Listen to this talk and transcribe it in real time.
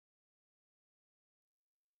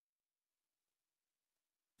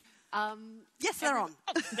Yes, they're on.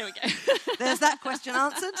 Oh, there we go. There's that question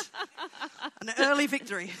answered. An early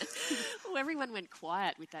victory. Well, everyone went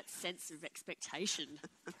quiet with that sense of expectation,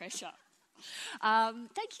 pressure.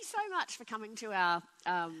 Thank you so much for coming to our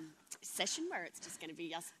session where it's just going to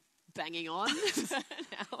be us banging on for an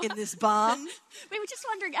hour. In this barn. We were just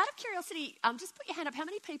wondering, out of curiosity, just put your hand up. How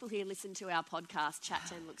many people here listen to our podcast, Chat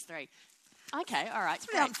 10 Looks 3? Okay, all right. It's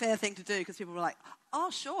a really unfair thing to do because people were like, oh,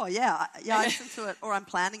 sure, yeah, I listen to it, or I'm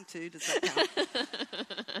planning to. Does that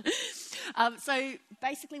count? So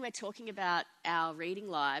basically we're talking about our reading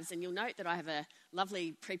lives, and you'll note that I have a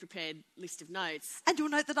lovely pre-prepared list of notes. And you'll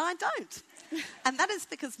note that I don't. And that is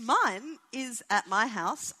because mine is at my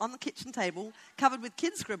house on the kitchen table, covered with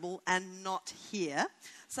kid scribble and not here.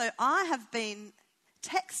 So I have been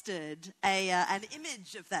texted an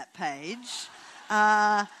image of that page.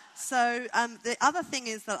 So the other thing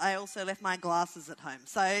is that I also left my glasses at home.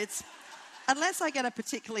 So it's, unless I get a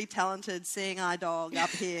particularly talented seeing eye dog up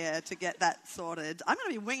here to get that sorted, I'm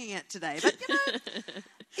going to be winging it today. But, you know,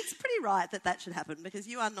 it's pretty right that should happen because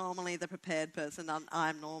you are normally the prepared person and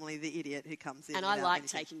I'm normally the idiot who comes in. And I like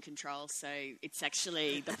taking control, so it's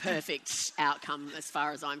actually the perfect outcome as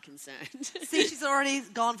far as I'm concerned. See, she's already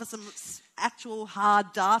gone for some actual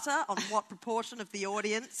hard data on what proportion of the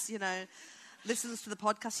audience, you know, listens to the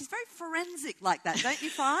podcast. She's very forensic like that, don't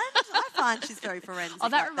you find? I find she's very forensic. Oh,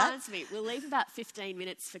 that reminds me. We'll leave about 15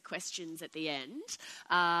 minutes for questions at the end.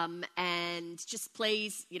 And just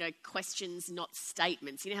please, you know, questions, not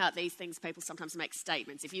statements. You know how at these things people sometimes make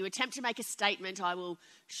statements. If you attempt to make a statement, I will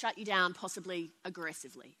shut you down, possibly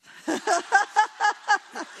aggressively.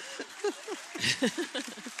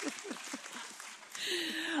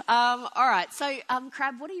 All right. So,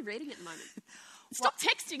 Crab, what are you reading at the moment? Stop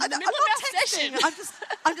texting in the middle of our session.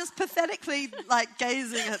 I'm just pathetically like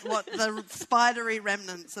gazing at what the spidery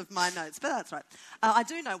remnants of my notes. But that's right. I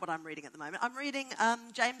do know what I'm reading at the moment. I'm reading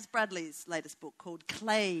James Bradley's latest book called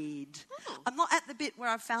Clade. Oh. I'm not at the bit where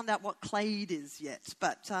I've found out what clade is yet,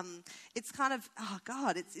 but it's kind of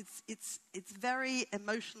it's very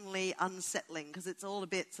emotionally unsettling because it's all a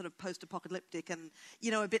bit sort of post-apocalyptic and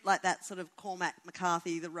you know a bit like that sort of Cormac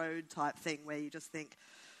McCarthy The Road type thing where you just think,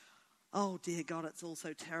 oh, dear God, it's all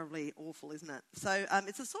so terribly awful, isn't it? So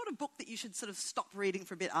it's a sort of book that you should sort of stop reading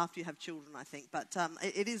for a bit after you have children, I think. But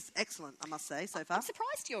it is excellent, I must say, so far. I'm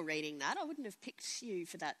surprised you're reading that. I wouldn't have picked you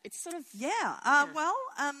for that. It's sort of...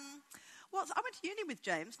 Well, I went to uni with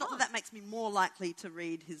James. Not that makes me more likely to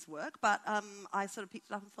read his work, but I sort of picked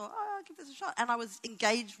it up and thought, oh, I'll give this a shot. And I was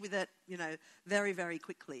engaged with it, you know, very, very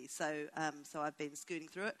quickly. So I've been scooting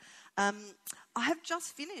through it. I have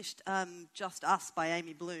just finished Just Us by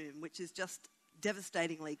Amy Bloom, which is just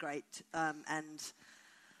devastatingly great. And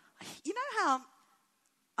you know how,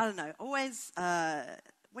 I don't know, always...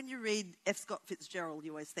 when you read F. Scott Fitzgerald,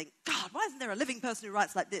 you always think, God, why isn't there a living person who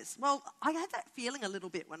writes like this? Well, I had that feeling a little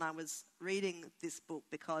bit when I was reading this book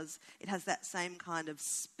because it has that same kind of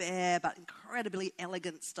spare but incredibly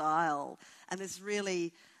elegant style and this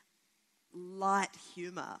really light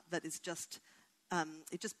humour that is just,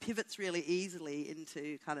 it just pivots really easily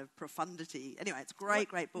into kind of profundity. Anyway, it's a great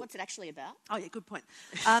book. What's it actually about? Oh, yeah, good point.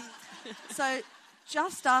 So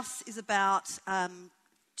Just Us is about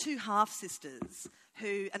two half-sisters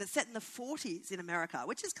and it's set in the 40s in America,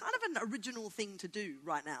 which is kind of an original thing to do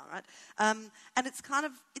right now, right? And it's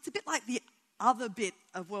a bit like the other bit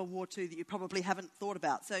of World War II that you probably haven't thought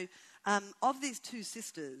about. So of these two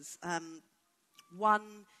sisters,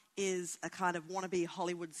 one is a kind of wannabe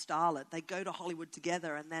Hollywood starlet. They go to Hollywood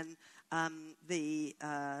together and then the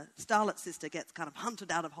starlet sister gets kind of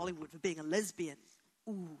hunted out of Hollywood for being a lesbian.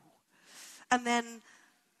 Ooh. And then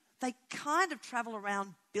they kind of travel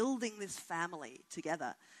around building this family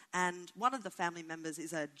together. And one of the family members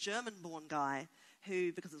is a German-born guy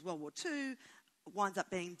who, because it's World War II, winds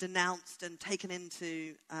up being denounced and taken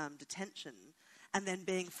into detention and then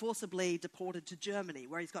being forcibly deported to Germany,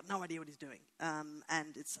 where he's got no idea what he's doing.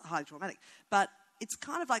 And it's highly traumatic. But it's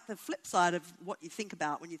kind of like the flip side of what you think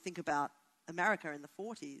about when you think about America in the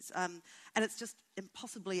 40s. And it's just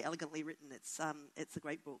impossibly elegantly written. It's a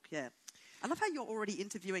great book, yeah. I love how you're already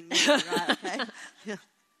interviewing me, right? Okay. Yeah.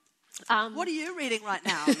 What are you reading right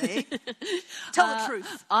now, Lee? Tell the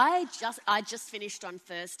truth. I just finished on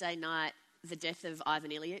Thursday night The Death of Ivan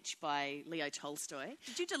Ilyich by Leo Tolstoy.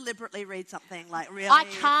 Did you deliberately read something like really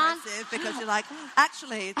impressive because you're like,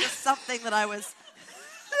 actually, just something that I was...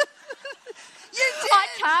 You did! I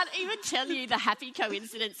can't even tell you the happy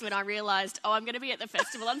coincidence when I realised, I'm going to be at the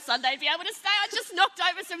festival on Sunday and be able to stay. I just knocked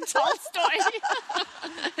over some Tolstoy.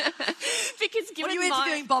 Because given Were you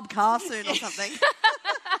interviewing Bob Carr soon or something?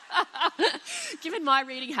 Given given my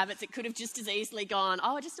reading habits, it could have just as easily gone,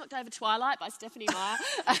 oh, I just knocked over Twilight by Stephanie Meyer.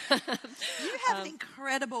 You have an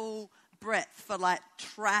incredible breadth for like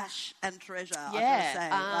trash and treasure, I've got to say.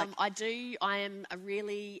 I do. I am a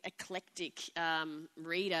really eclectic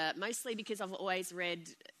reader, mostly because I've always read,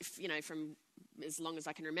 from as long as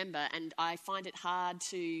I can remember, and I find it hard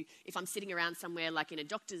to, if I'm sitting around somewhere like in a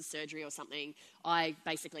doctor's surgery or something, I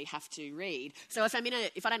basically have to read. So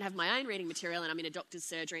if I don't have my own reading material and I'm in a doctor's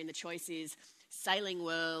surgery and the choice is Sailing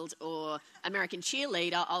World or American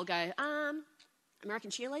Cheerleader, I'll go, American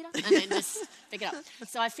Cheerleader, and then just pick it up.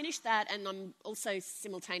 So I finished that, and I'm also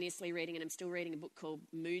simultaneously reading, and I'm still reading a book called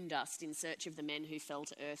Moondust, In Search of the Men Who Fell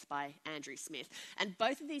to Earth by Andrew Smith. And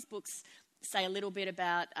both of these books say a little bit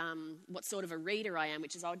about what sort of a reader I am,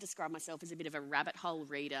 which is I would describe myself as a bit of a rabbit hole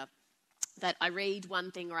reader. That I read one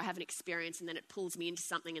thing or I have an experience and then it pulls me into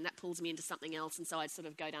something and that pulls me into something else, and so I sort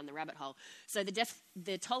of go down the rabbit hole. So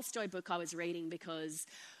the Tolstoy book I was reading because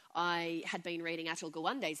I had been reading Atul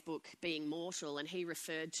Gawande's book, Being Mortal, and he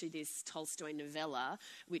referred to this Tolstoy novella,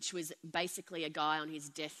 which was basically a guy on his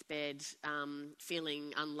deathbed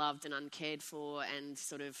feeling unloved and uncared for and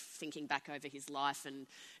sort of thinking back over his life and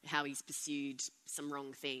how he's pursued some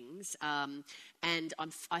wrong things. And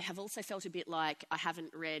I have also felt a bit like I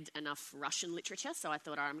haven't read enough Russian literature, so I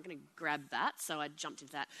thought, I'm going to grab that. So I jumped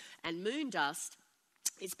into that. And Moondust,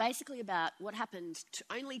 it's basically about what happened to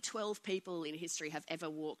only 12 people in history have ever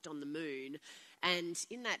walked on the moon. And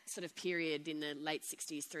in that sort of period in the late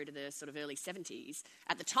 60s through to the sort of early 70s,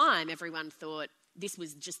 at the time everyone thought this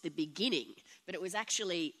was just the beginning, but it was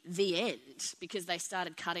actually the end because they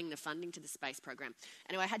started cutting the funding to the space program.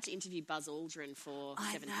 Anyway, I had to interview Buzz Aldrin for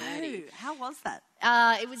 7:30. know. How was that?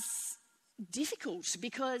 It was difficult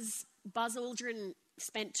because Buzz Aldrin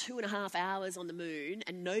spent 2.5 hours on the moon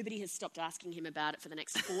and nobody has stopped asking him about it for the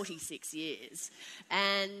next 46 years.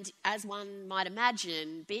 And as one might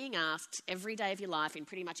imagine, being asked every day of your life in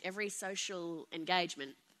pretty much every social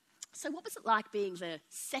engagement, so what was it like being the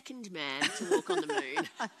second man to walk on the moon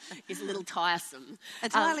is a little tiresome.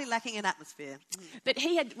 Entirely lacking in atmosphere. But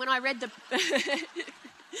when I read the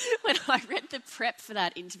prep for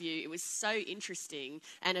that interview, it was so interesting,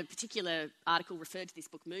 and a particular article referred to this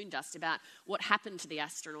book, Moondust, about what happened to the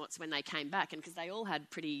astronauts when they came back, and because they all had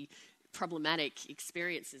pretty problematic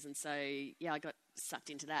experiences, and so, I got sucked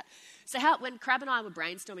into that. So when Crab and I were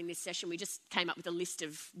brainstorming this session, we just came up with a list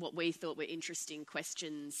of what we thought were interesting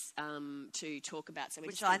questions to talk about. So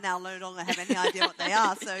Which I now no longer have any idea what they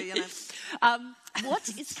are, so, What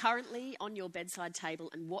is currently on your bedside table,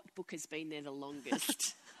 and what book has been there the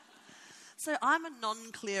longest? So I'm a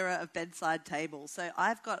non-clearer of bedside tables. So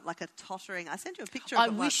I've got like a tottering... I sent you a picture of it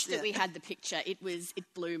it once. I wish that we had the picture. It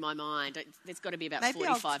blew my mind. There's got to be about Maybe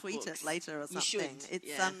 45 I'll tweet books. it later or something. You should.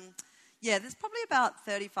 It's, there's probably about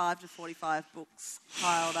 35 to 45 books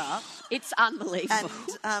piled up. It's unbelievable.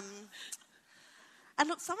 And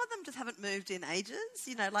look, some of them just haven't moved in ages.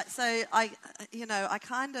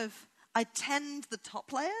 I tend the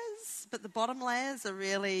top layers, but the bottom layers are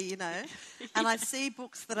really, and I see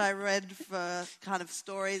books that I read for kind of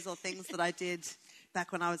stories or things that I did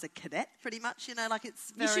back when I was a cadet, pretty much,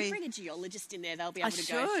 it's very... You should bring a geologist in there. They'll be able to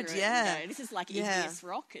go through it and go, this is like igneous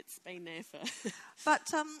rock. It's been there for...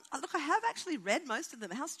 But, look, I have actually read most of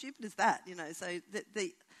them. How stupid is that, So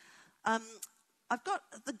I've got...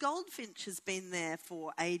 The Goldfinch has been there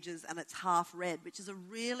for ages and it's half read, which is a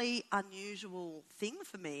really unusual thing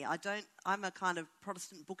for me. I'm a kind of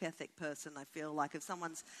Protestant book ethic person, I feel like. If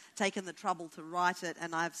someone's taken the trouble to write it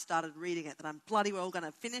and I've started reading it, then I'm bloody well going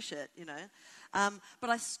to finish it, But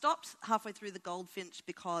I stopped halfway through The Goldfinch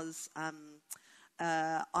because I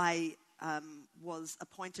was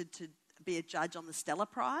appointed to be a judge on the Stella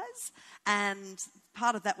Prize, and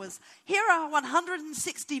part of that was, here are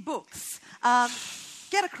 160 books.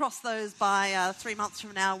 Get across those by 3 months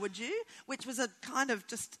from now, would you? Which was a kind of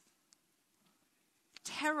just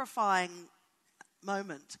terrifying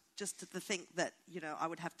moment, just to think that, I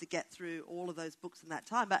would have to get through all of those books in that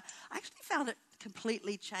time. But I actually found it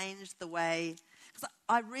completely changed the way... Because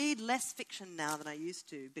I read less fiction now than I used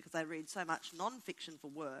to, because I read so much non-fiction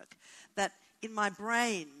for work, that in my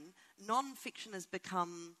brain... non-fiction has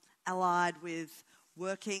become allied with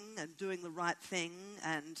working and doing the right thing,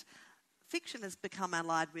 and fiction has become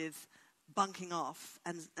allied with bunking off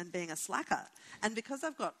and being a slacker. And because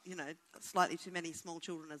I've got, slightly too many small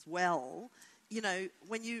children as well,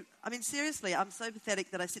 seriously, I'm so pathetic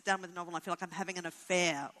that I sit down with a novel and I feel like I'm having an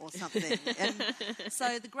affair or something. And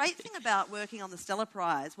so the great thing about working on the Stella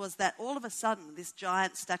Prize was that all of a sudden this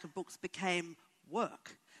giant stack of books became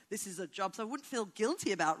work. This is a job, so I wouldn't feel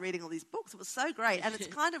guilty about reading all these books. It was so great, and it's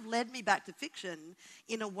kind of led me back to fiction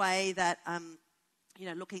in a way that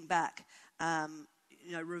looking back,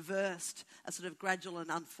 reversed a sort of gradual and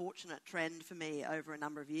unfortunate trend for me over a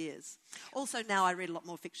number of years. Also, now I read a lot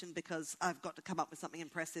more fiction because I've got to come up with something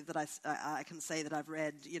impressive that I can say that I've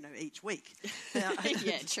read, each week.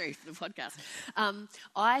 Yeah, true, for the podcast.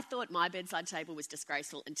 I thought my bedside table was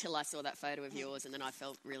disgraceful until I saw that photo of yours, and then I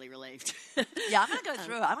felt really relieved. Yeah, I'm going to go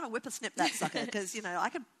through it. I'm going to whippersnip that sucker because, I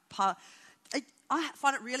could... I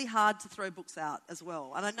find it really hard to throw books out as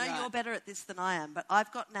well. And I know you're better at this than I am, but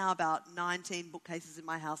I've got now about 19 bookcases in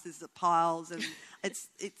my house. There's piles, and it's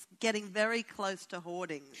getting very close to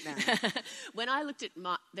hoarding now. When I looked at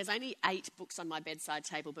there's only 8 books on my bedside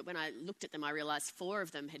table, but when I looked at them, I realised 4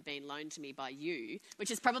 of them had been loaned to me by you,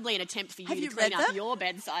 which is probably an attempt for you to clean up your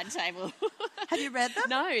bedside table. Have you read them?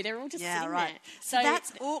 No, they're all just sitting there. So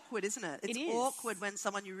that's awkward, isn't it? It's it is awkward when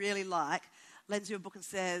someone you really like lends you a book and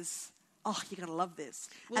says, "Oh, you're going to love this."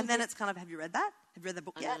 And then it's kind of, have you read that? Have you read the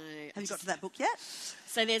book yet? Have you got to that book yet?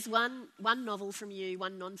 So there's one novel from you,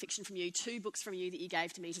 one non-fiction from you, 2 books from you that you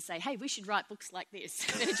gave to me to say, hey, we should write books like this.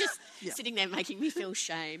 They're just sitting there making me feel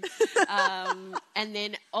shame. And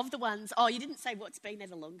then of the ones, you didn't say what's been there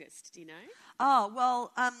the longest, do you know? Oh,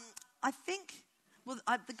 well, I think... Well,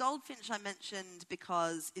 the Goldfinch I mentioned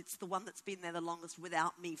because it's the one that's been there the longest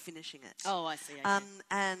without me finishing it. Oh, I see. Okay.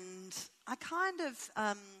 And I kind of...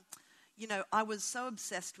 I was so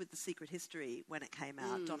obsessed with The Secret History when it came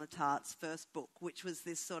out, Donna Tartt's first book, which was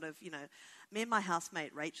this sort of, me and my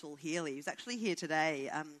housemate Rachel Healy, who's actually here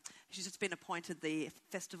today. She's just been appointed the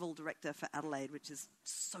festival director for Adelaide, which is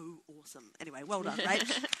so awesome. Anyway, well done,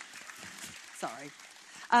 Rach. Sorry.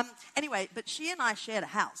 Anyway, but she and I shared a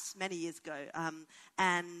house many years ago,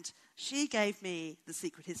 and she gave me The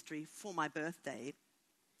Secret History for my birthday,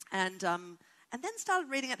 and then started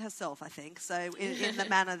reading it herself, I think, so in the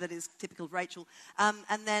manner that is typical of Rachel.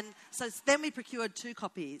 Then we procured 2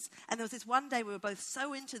 copies, and there was this one day we were both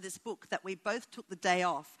so into this book that we both took the day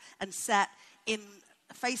off and sat in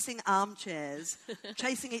facing armchairs,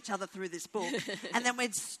 chasing each other through this book, and then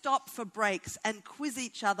we'd stop for breaks and quiz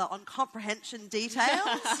each other on comprehension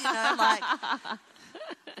details, like...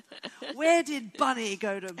 Where did Bunny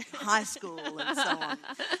go to high school and so on?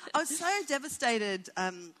 I was so devastated...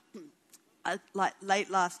 late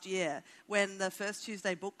last year when the First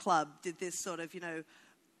Tuesday Book Club did this sort of,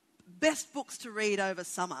 best books to read over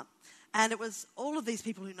summer. And it was all of these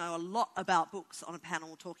people who know a lot about books on a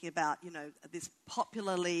panel talking about, this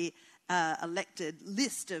popularly elected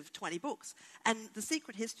list of 20 books. And The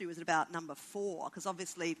Secret History was at about number 4 because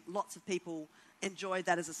obviously lots of people enjoyed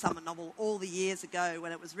that as a summer novel all the years ago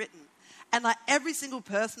when it was written. And every single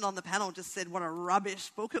person on the panel just said what a rubbish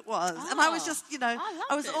book it was. And I was just, I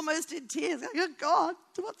was almost in tears. Like, oh, God,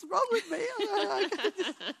 what's wrong with me? I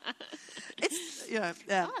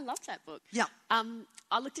loved that book. Yeah.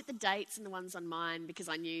 I looked at the dates and the ones on mine because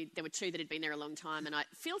I knew there were 2 that had been there a long time, and it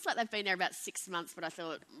feels like they've been there about 6 months, but I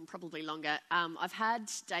thought probably longer. I've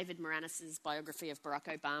had David Moranis's biography of Barack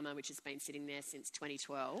Obama, which has been sitting there since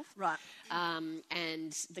 2012. Right.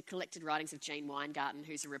 And the collected writings of Jean Weingarten,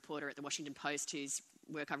 who's a reporter at the Washington Post, whose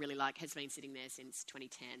work I really like, has been sitting there since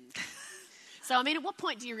 2010. So, at what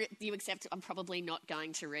point do you accept I'm probably not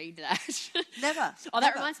going to read that? Never.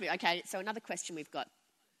 That reminds me. Okay, so another question we've got.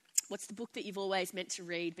 What's the book that you've always meant to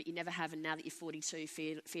read but you never have, and now that you're 42,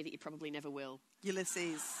 fear that you probably never will?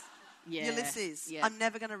 Ulysses. Yeah. Ulysses. Yeah. I'm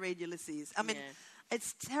never going to read Ulysses.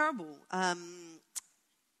 It's terrible.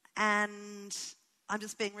 And I'm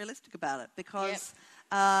just being realistic about it because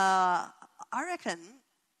I reckon...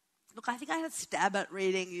 Look, I think I had a stab at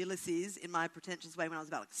reading Ulysses in my pretentious way when I was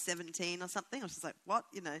about 17 or something. I was just like, what?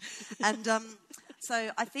 And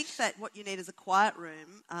so I think that what you need is a quiet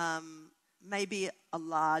room, maybe a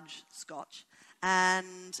large scotch,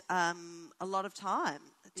 and a lot of time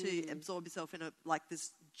to absorb yourself in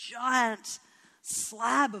this giant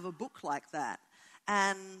slab of a book like that.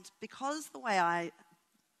 And because the way I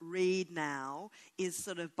read now is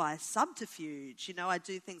sort of by subterfuge. I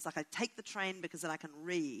do things like I take the train because then I can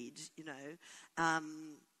read,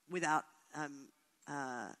 without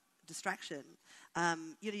distraction.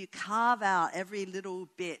 You carve out every little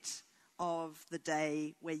bit of the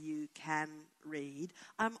day where you can read.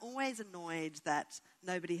 I'm always annoyed that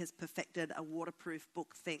nobody has perfected a waterproof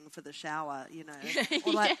book thing for the shower,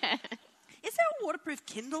 Or is there a waterproof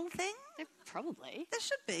Kindle thing? Probably. There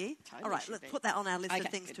should be. Totally. All right, let's put that on our list of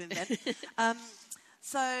things to invent. And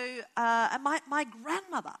my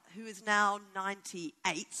grandmother, who is now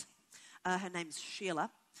 98, her name's Sheila,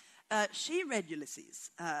 she read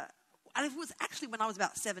Ulysses. And it was actually when I was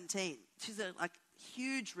about 17. She's a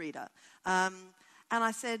huge reader. And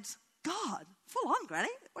I said, God, full on, Granny.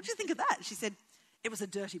 What do you think of that? She said, It was a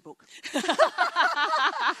dirty book.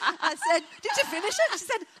 I said, did you finish it? She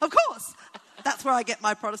said, of course. That's where I get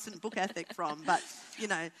my Protestant book ethic from. But, you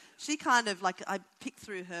know, she kind of, like, I picked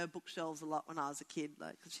through her bookshelves a lot when I was a kid,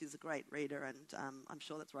 like, because she's a great reader, and I'm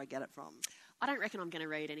sure that's where I get it from. I don't reckon I'm going to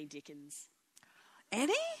read any Dickens.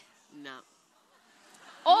 Any? No.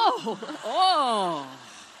 Oh!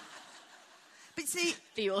 But see...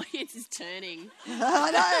 The audience is turning.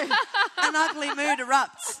 I know. An ugly mood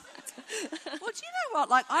erupts. Well, do you know what?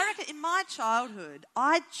 Like, I reckon in my childhood,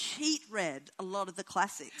 I cheat read a lot of the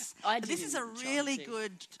classics. This is a really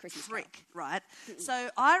good trick, right? So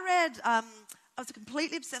I read... I was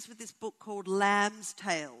completely obsessed with this book called Lamb's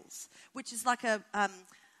Tales, which is like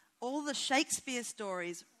all the Shakespeare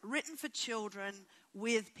stories written for children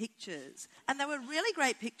with pictures. And they were really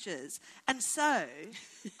great pictures. And so,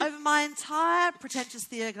 over my entire pretentious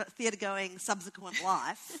theatre-going subsequent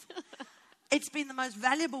life, it's been the most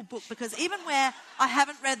valuable book because even where I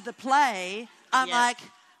haven't read the play, I'm like,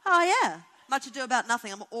 oh yeah, Much Ado About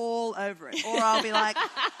Nothing, I'm all over it. Or I'll be like,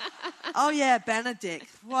 oh yeah, Benedict,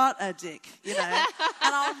 what a dick, you know. And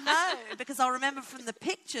I'll know because I'll remember from the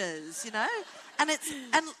pictures, you know. And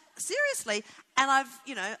seriously, and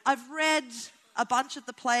I've read a bunch of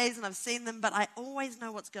the plays and I've seen them, but I always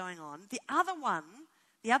know what's going on. The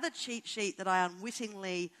other cheat sheet that I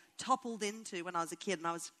unwittingly toppled into when I was a kid, and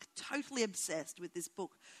I was totally obsessed with this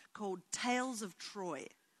book called Tales of Troy.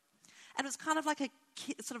 And it was kind of like a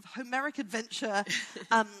sort of Homeric adventure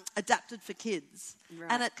adapted for kids.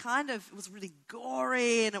 Right. And it was really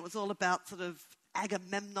gory, and it was all about sort of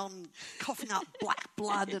Agamemnon coughing up black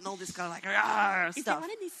blood and all this kind of like stuff. Is there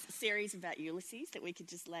one in this series about Ulysses that we could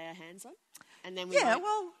just lay our hands on? And then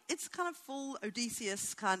well, it's kind of full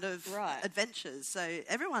Odysseus kind of adventures. So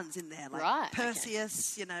everyone's in there, like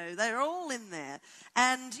Perseus, you know, they're all in there.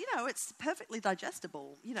 And, you know, it's perfectly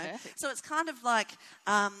digestible, you know. Perfect. So it's kind of like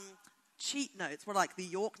cheat notes, or like the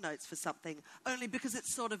York notes for something, only because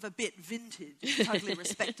it's sort of a bit vintage, totally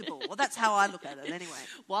respectable. Well, that's how I look at it anyway.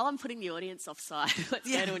 While I'm putting the audience offside, let's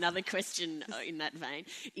go to another question in that vein.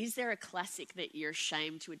 Is there a classic that you're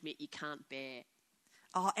ashamed to admit you can't bear?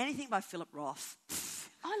 Oh, anything by Philip Roth.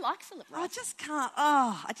 I like Philip Roth. I just can't.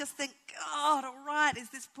 I just think, God, all right, is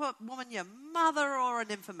this poor woman your mother or a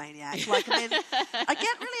nymphomaniac? Like, I mean, I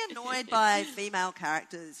get really annoyed by female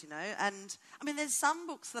characters, you know. And, I mean, there's some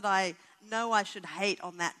books that I know I should hate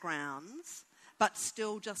on that grounds, but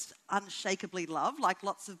still just unshakably love, like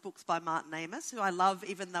lots of books by Martin Amis, who I love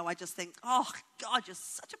even though I just think, oh, God, you're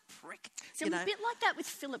such a prick. So I'm a bit like that with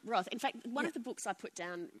Philip Roth. In fact, one of the books I put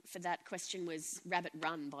down for that question was Rabbit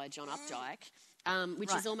Run by John Updike,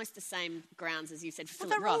 which is almost the same grounds as you said for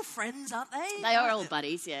Philip Roth. They're all friends, aren't they? They are all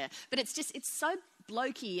buddies, yeah. But it's so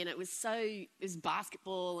blokey, and it was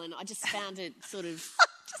basketball, and I just found it sort of...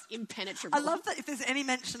 impenetrable. I love that if there's any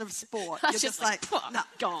mention of sport, you're just like, no,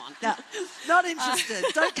 gone. No, not interested.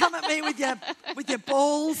 Don't come at me with your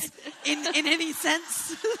balls in any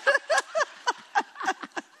sense.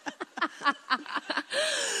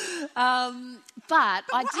 But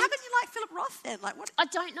how can you like Philip Roth then? Like, what? I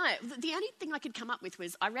don't know. The only thing I could come up with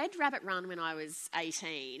was I read Rabbit Run when I was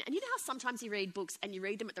 18. And you know how sometimes you read books and you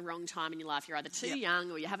read them at the wrong time in your life. You're either too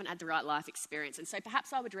young or you haven't had the right life experience. And so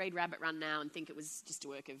perhaps I would read Rabbit Run now and think it was just a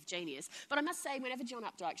work of genius. But I must say, whenever John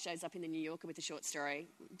Updike shows up in The New Yorker with a short story,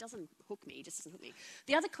 it doesn't hook me. It just doesn't hook me.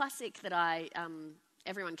 The other classic that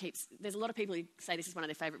there's a lot of people who say this is one of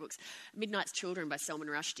their favourite books, Midnight's Children by Salman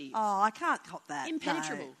Rushdie. Oh, I can't cop that.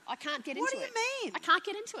 Impenetrable. No. I can't get into it. What do you mean? I can't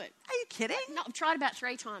get into it. Are you kidding? No, I've tried about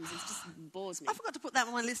 3 times. It just bores me. I forgot to put that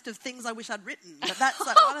on my list of things I wish I'd written, but that's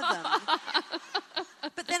like one of them.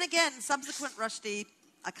 But then again, subsequent Rushdie,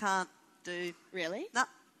 I can't do. Really? No.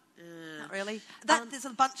 Not really. There's a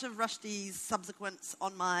bunch of Rushdie's subsequents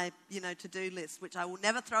on my, to-do list, which I will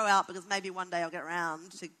never throw out because maybe one day I'll get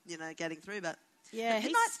around to, getting through, but... Yeah,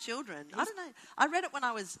 Midnight's Children. I don't know. I read it when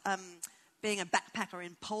I was being a backpacker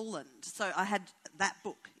in Poland, so I had that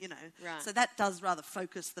book, Right. So that does rather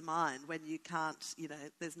focus the mind when you can't,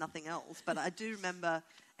 there's nothing else. But I do remember,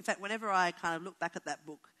 in fact, whenever I kind of look back at that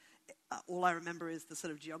book, all I remember is the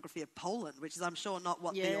sort of geography of Poland, which is, I'm sure, not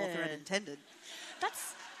what the author had intended.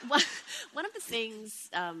 That's one of the things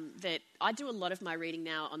that I do a lot of my reading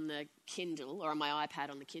now on the Kindle or on my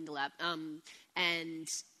iPad on the Kindle app,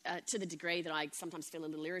 and to the degree that I sometimes feel a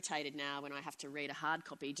little irritated now when I have to read a hard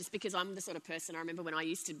copy, just because I'm the sort of person, I remember when I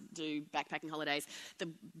used to do backpacking holidays, the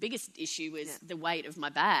biggest issue was the weight of my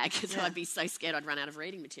bag, so I'd be so scared I'd run out of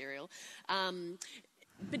reading material.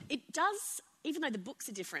 But it does even though the books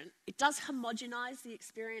are different, it does homogenise the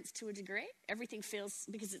experience to a degree. Everything feels,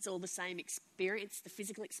 because it's all the same experience, the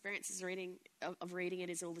physical experience of reading it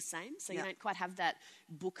is all the same. So you don't quite have that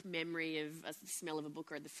book memory of the smell of a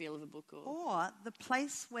book or the feel of a book. Or the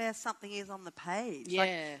place where something is on the page.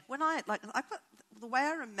 Yeah. The way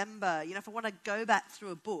I remember, if I want to go back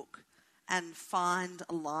through a book and find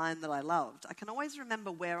a line that I loved, I can always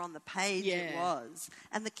remember where on the page it was.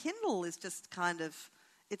 And the Kindle is just kind of,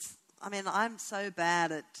 I'm so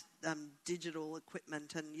bad at digital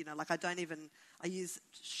equipment and, I use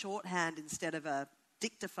shorthand instead of a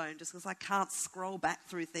dictaphone just because I can't scroll back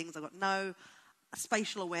through things. I've got no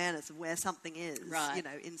spatial awareness of where something is,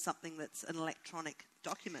 in something that's an electronic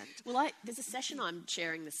document. Well, there's a session I'm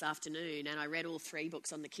chairing this afternoon, and I read all 3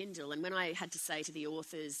 books on the Kindle, and when I had to say to the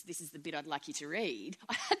authors, this is the bit I'd like you to read,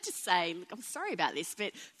 I had to say, look, I'm sorry about this,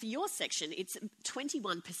 but for your section, it's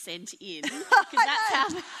 21% in, because that's how...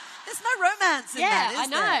 There's no romance in that, is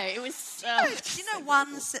there? Yeah, I know. It was... Do you know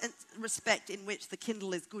one respect in which the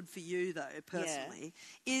Kindle is good for you, though, personally,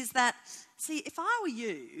 is that, see, if I were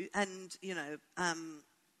you and,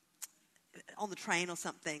 on the train or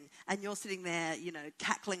something, and you're sitting there,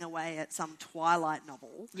 cackling away at some Twilight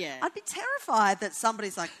novel, I'd be terrified that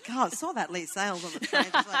somebody's like, God, I saw that Lee Sales on the train.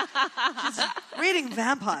 She's reading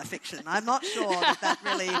vampire fiction. I'm not sure that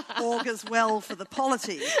really augurs well for the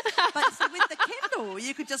polity. But see, with the Kindle,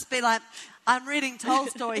 you could just be like, I'm reading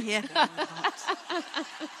Tolstoy here.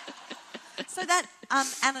 So that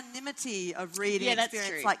anonymity of reading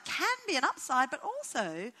experience can be an upside, but also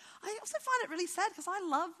I also find it really sad because I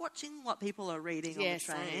love watching what people are reading on the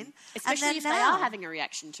train. Same. Especially if they are having a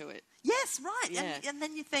reaction to it. Yes, right. Yeah. And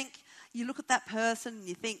then you look at that person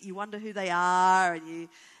and you wonder who they are, and you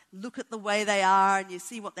look at the way they are and you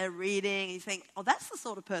see what they're reading and you think, oh, that's the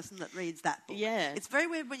sort of person that reads that book. Yeah. It's very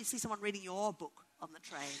weird when you see someone reading your book on the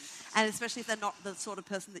train, and especially if they're not the sort of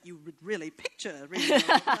person that you would really picture reading your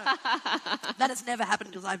book. That has never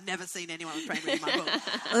happened because I've never seen anyone on the train reading my book.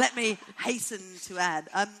 Let me hasten to add.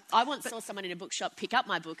 I once saw someone in a bookshop pick up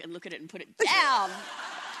my book and look at it and put it down.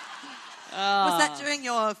 Was that during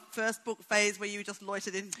your first book phase where you just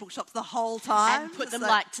loitered in bookshops the whole time? And put them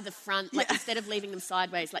to the front, instead of leaving them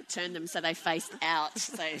sideways, turn them so they faced out,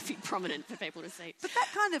 so it'd be prominent for people to see. But that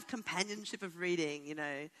kind of companionship of reading,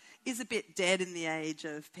 is a bit dead in the age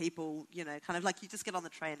of people, kind of like you just get on the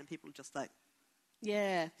train and people just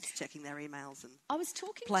just checking their emails and I was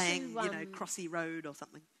talking playing, Crossy Road or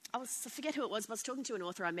something. I forget who it was, but I was talking to an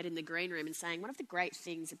author I met in the green room and saying one of the great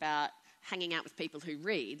things about hanging out with people who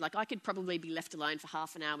read, I could probably be left alone for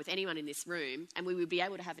half an hour with anyone in this room and we would be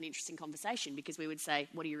able to have an interesting conversation because we would say,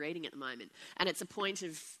 what are you reading at the moment? And it's a point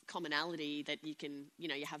of commonality that you can,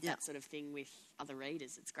 you have that sort of thing with other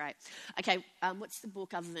readers. It's great. Okay, what's the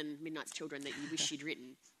book other than Midnight's Children that you wish you'd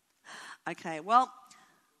written? Okay, well...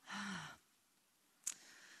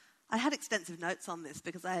 I had extensive notes on this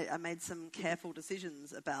because I made some careful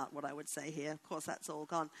decisions about what I would say here. Of course, that's all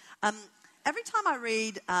gone. Every time I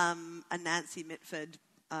read a Nancy Mitford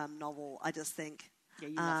novel, I just think,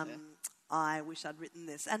 you love her. I wish I'd written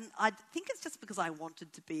this. And I think it's just because I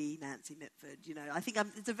wanted to be Nancy Mitford. I think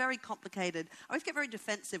it's a very complicated... I always get very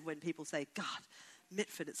defensive when people say, God,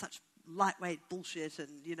 Mitford, it's such lightweight bullshit and,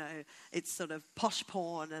 it's sort of posh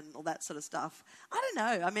porn and all that sort of stuff. I don't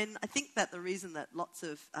know. I think that the reason that lots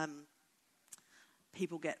of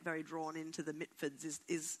people get very drawn into the Mitfords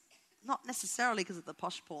is not necessarily because of the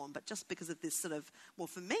posh porn, but just because of this sort of, well,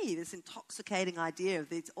 for me, this intoxicating idea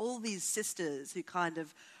of all these sisters who kind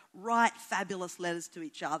of write fabulous letters to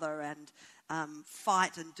each other and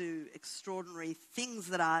fight and do extraordinary things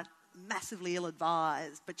that are massively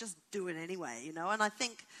ill-advised, but just do it anyway, And I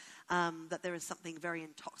think that there is something very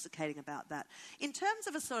intoxicating about that. In terms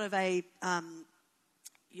of a sort of an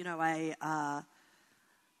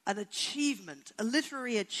achievement, a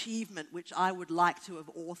literary achievement which I would like to have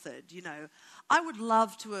authored, I would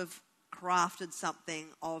love to have crafted something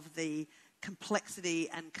of the complexity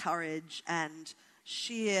and courage and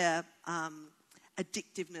sheer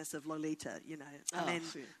addictiveness of Lolita,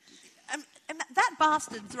 And that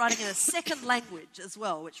bastard's writing in a second language as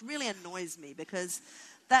well, which really annoys me because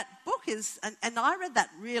that book is... And I read that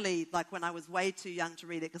really, when I was way too young to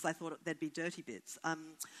read it because I thought there'd be dirty bits.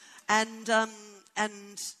 And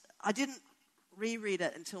I didn't reread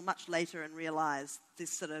it until much later and realise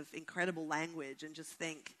this sort of incredible language and just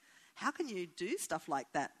think, how can you do stuff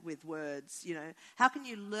like that with words, How can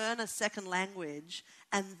you learn a second language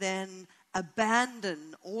and then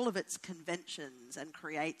abandon all of its conventions and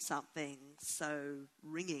create something so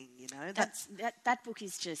ringing, you know. That book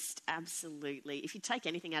is just absolutely, if you take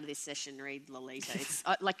anything out of this session, read Lolita. It's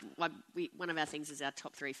one of our things is our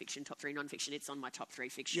top 3 fiction, top 3 non-fiction. It's on my top 3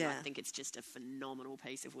 fiction. Yeah. I think it's just a phenomenal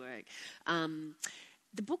piece of work.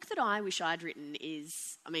 The book that I wish I'd written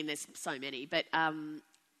is, I mean, there's so many, but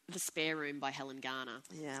The Spare Room by Helen Garner.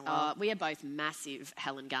 Yeah, well. We are both massive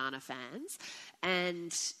Helen Garner fans,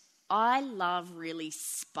 and I love really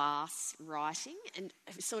sparse writing, and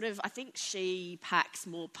sort of, I think she packs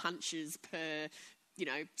more punches per,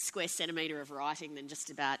 square centimetre of writing than just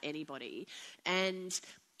about anybody. And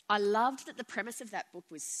I loved that the premise of that book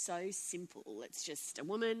was so simple. It's just a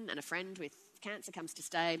woman and a friend with cancer comes to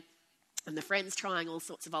stay, and the friend's trying all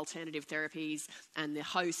sorts of alternative therapies, and the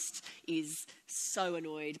host is so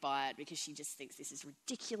annoyed by it because she just thinks this is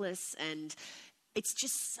ridiculous, and it's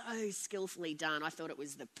just so skillfully done. I thought it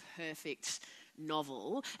was the perfect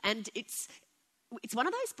novel, and it's one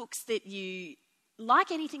of those books that you,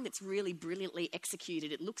 like anything that's really brilliantly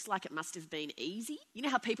executed, it looks like it must have been easy. You know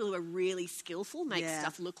how people who are really skillful make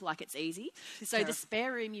stuff look like it's easy? The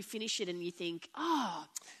Spare Room, you finish it and you think, oh,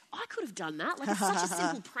 I could have done that. Like, it's such a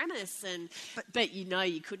simple premise, but you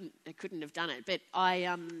couldn't have done it. But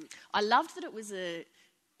I loved that it was it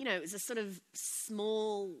was a sort of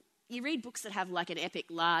small. You read books that have like an epic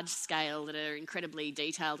large scale that are incredibly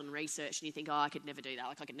detailed and researched, and you think, oh, I could never do that.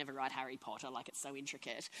 Like, I could never write Harry Potter. Like, it's so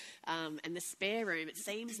intricate. And The Spare Room, it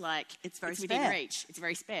seems like it's within reach. It's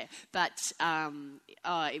very spare, but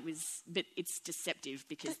it's deceptive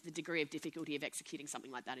because the degree of difficulty of executing something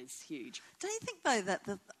like that is huge. Don't you think though that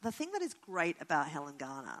the thing that is great about Helen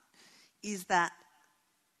Garner is that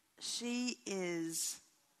she is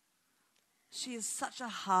such a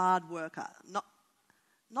hard worker,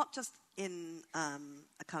 not just in a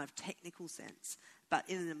kind of technical sense, but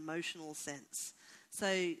in an emotional sense.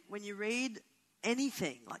 So when you read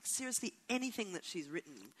anything, like seriously anything that she's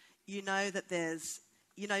written, you know that there's,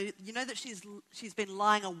 you know that she's been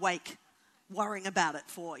lying awake worrying about it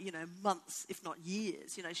for, months, if not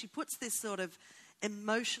years. She puts this sort of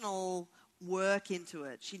emotional work into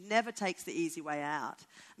it. She never takes the easy way out.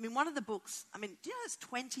 I mean, one of the books, it's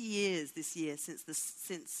 20 years this year since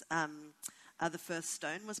The First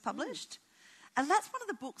Stone was published. And that's one of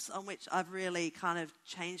the books on which I've really kind of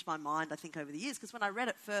changed my mind, I think, over the years. Because when I read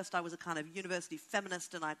it first, I was a kind of university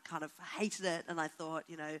feminist and I kind of hated it. And I thought,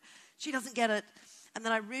 she doesn't get it. And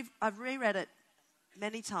then I've reread it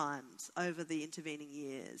many times over the intervening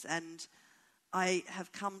years. And I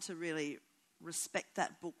have come to really respect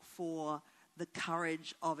that book for the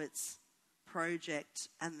courage of its project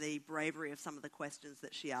and the bravery of some of the questions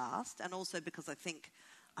that she asked. And also because I think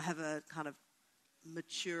I have a kind of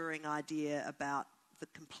maturing idea about the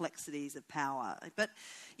complexities of power. But,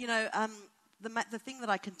 the thing that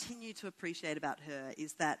I continue to appreciate about her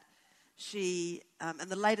is that she, and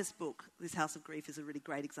the latest book, This House of Grief, is a really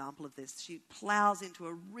great example of this. She plows into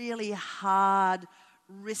a really hard,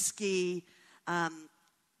 risky,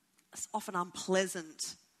 often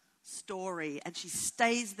unpleasant story, and she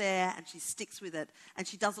stays there and she sticks with it, and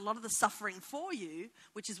she does a lot of the suffering for you,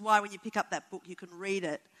 which is why when you pick up that book you can read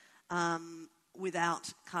it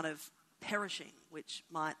without kind of perishing, which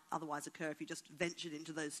might otherwise occur if you just ventured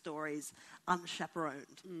into those stories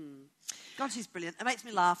unchaperoned. God, she's brilliant. It makes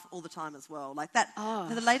me laugh all the time as well. Like that,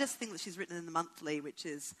 the latest thing that she's written in the Monthly, which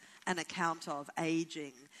is an account of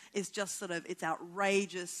aging, is just sort of, it's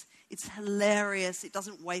outrageous, it's hilarious, it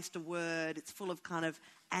doesn't waste a word, it's full of kind of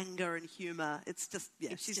anger and humour. It's just,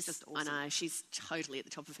 she's just awesome. I know, she's totally at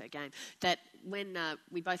the top of her game. That when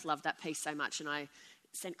we both loved that piece so much, and I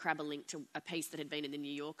sent Crab a link to a piece that had been in the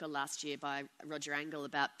New Yorker last year by Roger Angle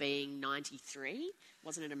about being 93.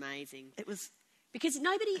 Wasn't it amazing? It was. Because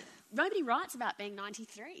nobody writes about being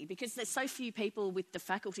 93 because there's so few people with the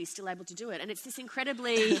faculty still able to do it. And it's this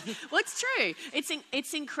incredibly... well, it's true.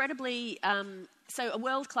 It's incredibly... so a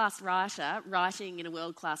world-class writer writing in a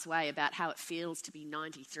world-class way about how it feels to be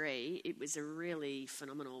 93, it was a really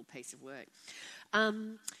phenomenal piece of work.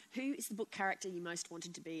 Who is the book character you most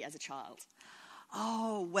wanted to be as a child?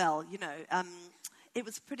 Oh, well, it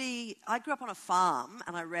was pretty... I grew up on a farm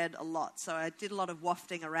and I read a lot, so I did a lot of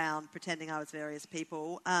wafting around pretending I was various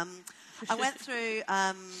people. I went through...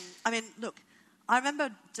 look, I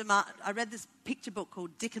remember I read this picture book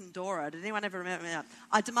called Dick and Dora. Did anyone ever remember that?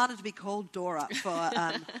 I demanded to be called Dora for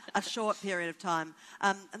a short period of time.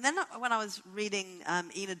 And then when I was reading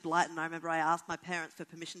Enid Blyton, I remember I asked my parents for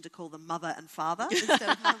permission to call them Mother and Father instead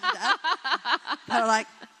of Mum and Dad. They were like,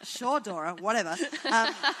 sure, Dora, whatever.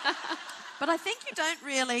 But I think you don't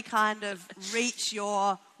really kind of reach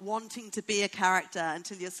your wanting to be a character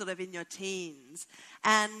until you're sort of in your teens.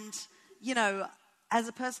 And, you know, as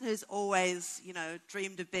a person who's always, you know,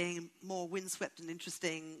 dreamed of being more windswept and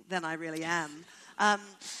interesting than I really am,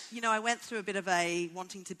 you know, I went through a bit of a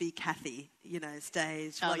wanting to be Kathy, you know,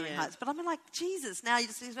 stage, Wuthering Heights. But I'm like, Jesus, now you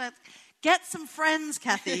just need to get some friends,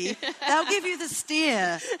 Kathy. They'll give you the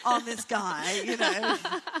steer on this guy, you know.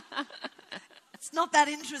 It's not that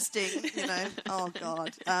interesting, you know. Oh,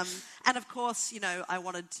 God. And, of course, you know, I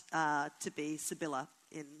wanted to be Sibylla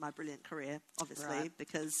in my brilliant career, obviously,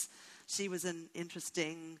 because she was an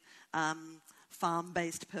interesting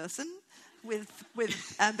farm-based person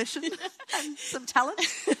with ambition and some talent.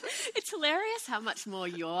 It's hilarious how much more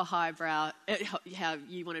your highbrow, how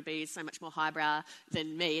you want to be so much more highbrow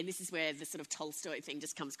than me. And this is where the sort of Tolstoy thing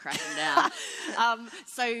just comes crashing down.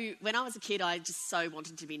 So when I was a kid, I just so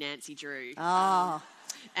wanted to be Nancy Drew.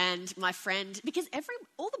 And my friend, because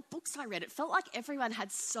all the books I read, it felt like everyone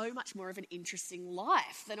had so much more of an interesting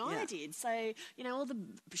life than I did. So, you know, all the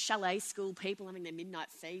chalet school people having their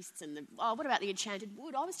midnight feasts and what about the Enchanted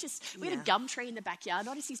Wood? We had a gum tree in the backyard.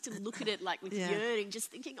 I just used to look at it like with yearning,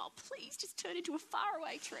 just thinking, oh, please just turn into a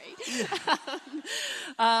faraway tree.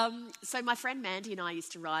 So my friend Mandy and I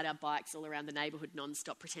used to ride our bikes all around the neighbourhood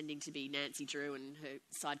non-stop, pretending to be Nancy Drew and her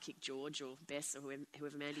sidekick George or Bess or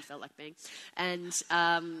whoever Mandy felt like being. And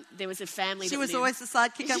there was a family She was always the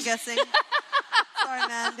sidekick, I'm guessing. Sorry,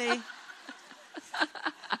 Mandy.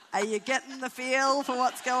 Are you getting the feel for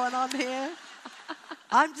what's going on here?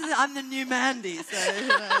 I'm the new Mandy, so... You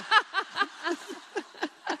know.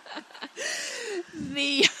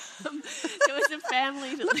 There was a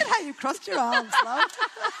family that... Look at how you crossed your arms, love.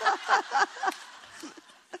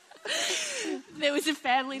 There was a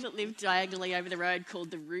family that lived diagonally over the road called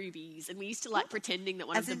the Rubies, and we used to like pretending that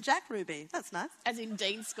As in Jack Ruby. That's nice. As in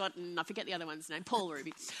Dean Scott and I forget the other one's name, Paul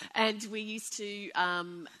Ruby. And we used to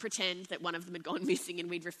pretend that one of them had gone missing, and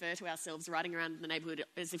we'd refer to ourselves riding around the neighbourhood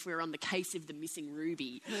as if we were on the case of the missing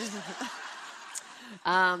Ruby.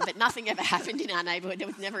 But nothing ever happened in our neighbourhood. There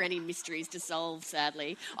was never any mysteries to solve,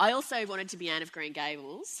 sadly. I also wanted to be Anne of Green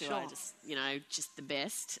Gables, so I just, you know, just the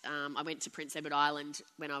best. I went to Prince Edward Island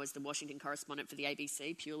when I was the Washington correspondent for the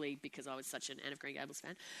ABC, purely because I was such an Anne of Green Gables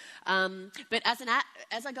fan. But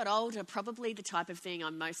as I got older, probably the type of thing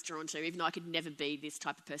I'm most drawn to, even though I could never be this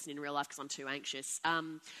type of person in real life because I'm too anxious,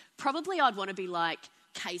 probably I'd want to be like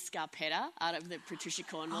Kay Scarpetta out of the Patricia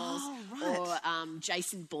Cornwalls, or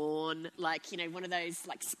Jason Bourne, like, you know, one of those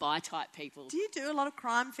like spy type people. Do you do a lot of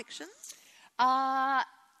crime fiction? No,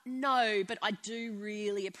 but I do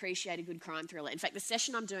really appreciate a good crime thriller. In fact, the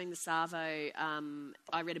session I'm doing the Savo,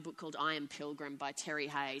 I read a book called I Am Pilgrim by Terry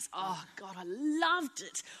Hayes. Oh God, I loved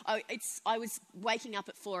it. I was waking up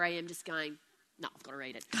at 4 a.m. just going, no, I've got to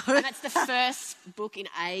read it. And that's the first book in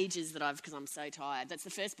ages that because I'm so tired, that's the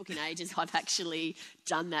first book in ages I've actually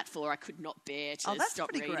done that for. I could not bear to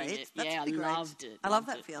stop reading it. I loved it. I love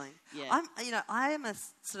that feeling. Yeah. I am a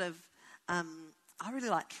sort of, I really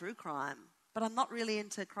like true crime, but I'm not really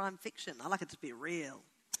into crime fiction. I like it to be real.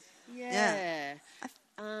 Yeah.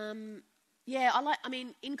 In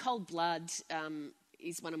Cold Blood,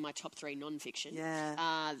 is one of my top 3 non-fiction.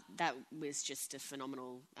 Yeah. That was just a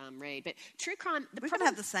phenomenal read. But true crime... We're going to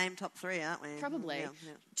have the same top 3, aren't we? Probably. Yeah.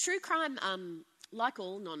 True crime, like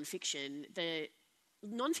all non-fiction, the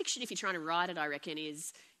non-fiction, if you're trying to write it, I reckon,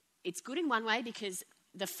 it's good in one way because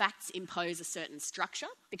the facts impose a certain structure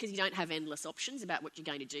because you don't have endless options about what you're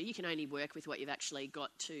going to do. You can only work with what you've actually got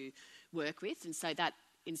to work with. And so that,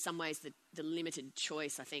 in some ways, the limited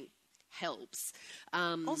choice, I think, helps.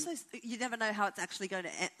 Also, you never know how it's actually going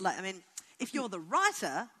to end. Like, I mean, if you're the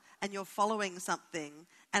writer and you're following something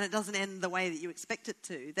and it doesn't end the way that you expect it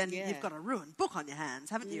to, then you've got a ruined book on your hands,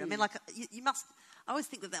 haven't you? I mean, like, you must... I always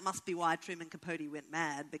think that must be why Truman Capote went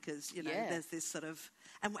mad because, you know, there's this sort of...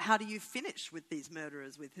 And how do you finish with these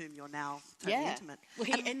murderers with whom you're now totally intimate? Well,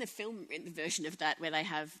 in the film, in the version of that where they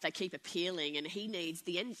keep appealing and he needs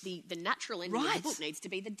the natural ending of the book needs to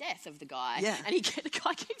be the death of the guy. Yeah. And the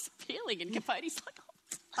guy keeps appealing and Capote's like, oh.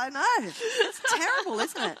 I know. It's terrible,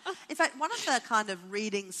 isn't it? In fact, one of the kind of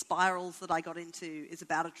reading spirals that I got into is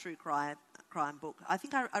about a true crime book. I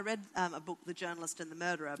think I read a book, The Journalist and the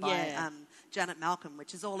Murderer, by Janet Malcolm,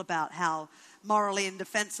 which is all about how morally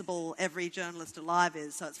indefensible every journalist alive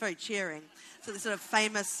is. So it's very cheering. So the sort of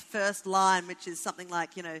famous first line, which is something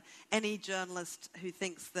like, you know, any journalist who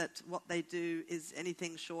thinks that what they do is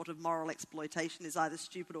anything short of moral exploitation is either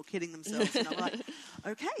stupid or kidding themselves. And I'm like,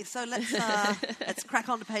 okay, so let's crack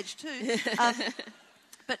on to page 2.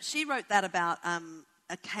 But she wrote that about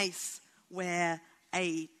a case where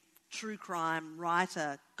a true crime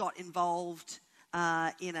writer got involved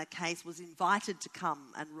in a case, was invited to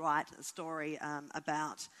come and write a story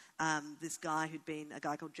about this guy a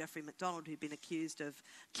guy called Jeffrey MacDonald, who'd been accused of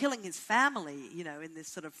killing his family, in this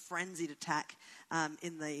sort of frenzied attack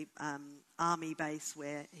in the army base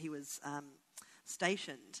where he was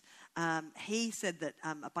stationed. He said that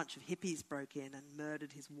a bunch of hippies broke in and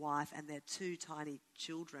murdered his wife and their 2 tiny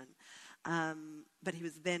children. But he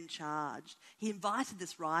was then charged. He invited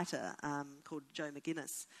this writer called Joe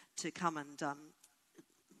McGinnis to come and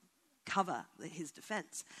cover his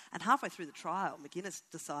defence. And halfway through the trial, McGinnis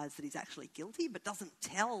decides that he's actually guilty, but doesn't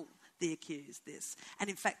tell the accused this. And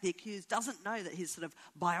in fact, the accused doesn't know that his sort of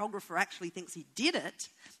biographer actually thinks he did it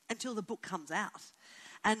until the book comes out.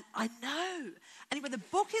 And I know. Anyway, the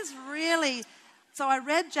book is really... So I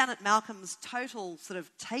read Janet Malcolm's total sort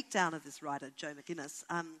of takedown of this writer, Joe McGinnis,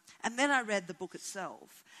 and then I read the book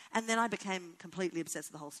itself. And then I became completely obsessed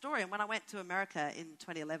with the whole story. And when I went to America in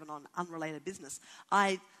 2011 on unrelated business,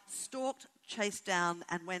 I stalked, chased down,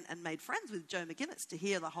 and went and made friends with Joe McGinnis to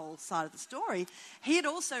hear the whole side of the story. He had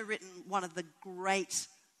also written one of the great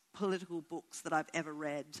political books that I've ever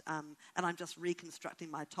read, and I'm just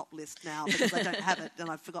reconstructing my top list now because I don't have it and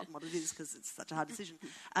I've forgotten what it is because it's such a hard decision,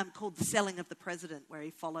 called The Selling of the President, where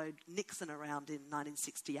he followed Nixon around in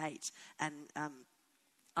 1968 and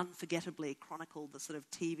unforgettably chronicled the sort of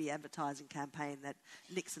TV advertising campaign that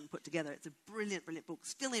Nixon put together. It's a brilliant, brilliant book,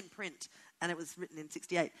 still in print, and it was written in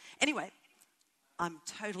 1968. Anyway, I'm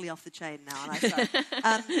totally off the chain now,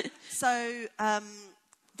 and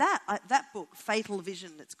That book, Fatal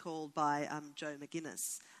Vision, it's called, by Joe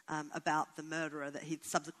McGinnis, about the murderer that he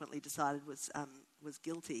subsequently decided was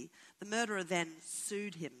guilty. The murderer then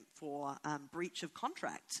sued him for breach of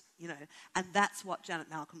contract, and that's what Janet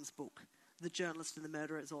Malcolm's book, The Journalist and the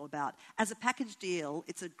Murderer, is all about. As a package deal,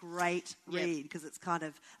 it's a great read because it's kind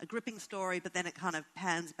of a gripping story, but then it kind of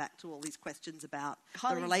pans back to all these questions about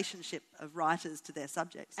the relationship of writers to their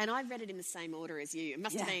subjects. And I read it in the same order as you. It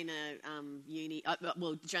must have been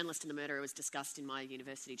Journalist and the Murderer was discussed in my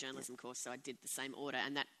university journalism course, so I did the same order,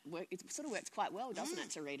 and it sort of works quite well, doesn't it,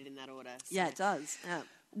 to read it in that order? So. Yeah, it does. Yeah.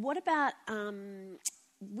 What about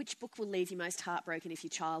which book will leave you most heartbroken if your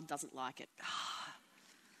child doesn't like it?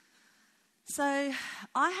 So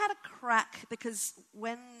I had a crack because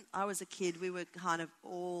when I was a kid, we were kind of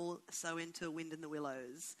all so into Wind in the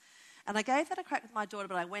Willows. And I gave that a crack with my daughter,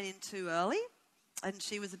 but I went in too early and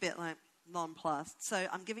she was a bit like nonplussed. So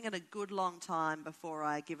I'm giving it a good long time before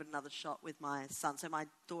I give it another shot with my son. So my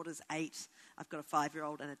daughter's 8. I've got a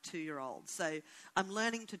 5-year-old and a 2-year-old. So I'm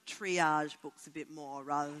learning to triage books a bit more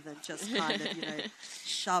rather than just kind of,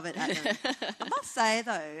 shove it at them. I must say,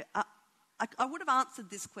 though, I would have answered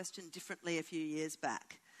this question differently a few years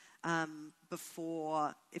back,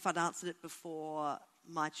 if I'd answered it before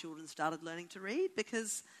my children started learning to read,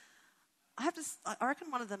 because I reckon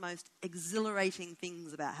one of the most exhilarating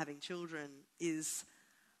things about having children is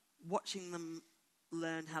watching them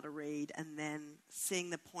learn how to read and then seeing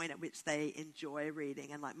the point at which they enjoy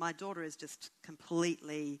reading. And like my daughter is just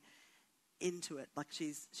completely into it. Like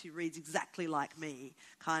she reads exactly like me,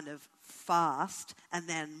 kind of fast and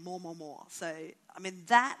then more. So, I mean,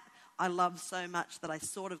 that I love so much that I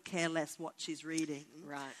sort of care less what she's reading.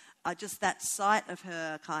 Right. That sight of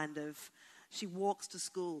her kind of, she walks to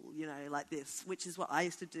school, like this, which is what I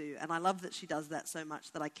used to do. And I love that she does that so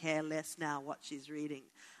much that I care less now what she's reading.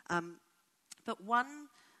 But one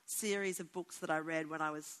series of books that I read when I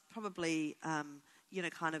was probably,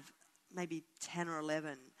 kind of maybe 10 or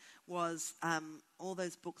 11 was all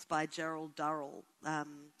those books by Gerald Durrell,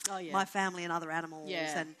 My Family and Other Animals.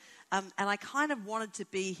 Yeah. And I kind of wanted to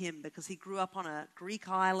be him because he grew up on a Greek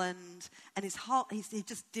island and he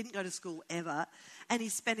just didn't go to school ever. And he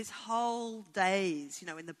spent his whole days,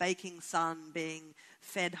 in the baking sun being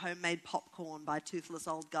fed homemade popcorn by toothless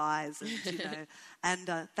old guys. And,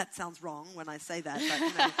 that sounds wrong when I say that,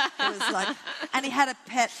 but, it was like, and he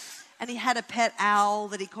had a pet owl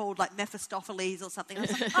that he called like Mephistopheles or something. I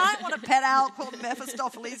was like, I want a pet owl called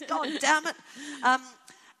Mephistopheles. God damn it.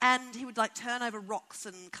 And he would like turn over rocks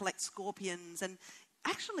and collect scorpions. And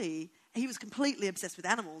actually, he was completely obsessed with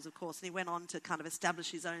animals, of course. And he went on to kind of establish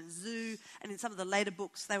his own zoo. And in some of the later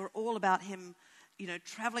books, they were all about him,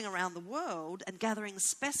 traveling around the world and gathering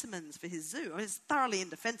specimens for his zoo. I mean, it's thoroughly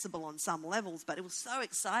indefensible on some levels, but it was so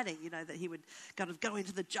exciting, that he would kind of go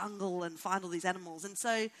into the jungle and find all these animals. And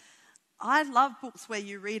so I love books where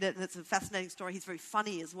you read it and it's a fascinating story. He's very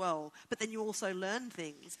funny as well, but then you also learn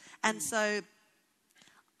things. And so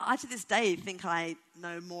I to this day think I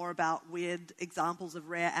know more about weird examples of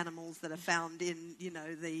rare animals that are found in,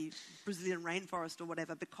 the Brazilian rainforest or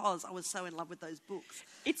whatever, because I was so in love with those books.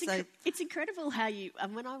 It's incredible how you...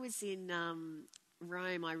 when I was in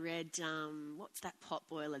Rome, I read, what's that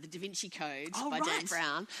potboiler? The Da Vinci Code by Dan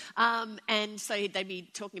Brown. And so they'd be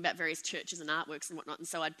talking about various churches and artworks and whatnot, and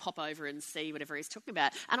so I'd pop over and see whatever he's talking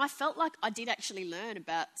about. And I felt like I did actually learn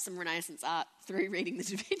about some Renaissance art through reading the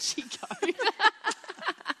Da Vinci Code.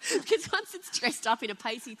 Because once it's dressed up in a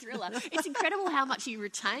pacey thriller, it's incredible how much you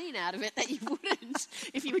retain out of it that you wouldn't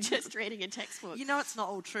if you were just reading a textbook. You know it's not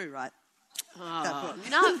all true, right? Oh,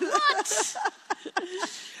 no, what?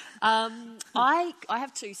 I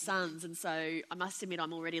have 2 sons, and so I must admit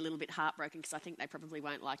I'm already a little bit heartbroken because I think they probably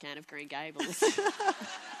won't like Anne of Green Gables.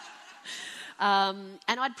 And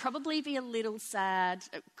I'd probably be a little sad,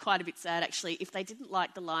 quite a bit sad actually, if they didn't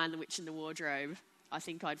like The Lion, the Witch and the Wardrobe. I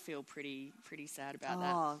think I'd feel pretty sad about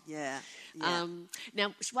that. Oh, yeah.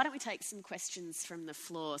 Now, why don't we take some questions from the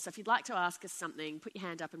floor? So if you'd like to ask us something, put your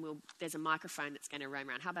hand up and there's a microphone that's going to roam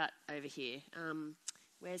around. How about over here?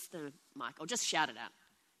 Where's the mic? Or just shout it out.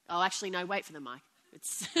 Oh, actually, no, wait for the mic.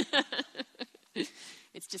 It's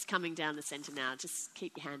it's just coming down the centre now. Just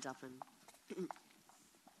keep your hand up and...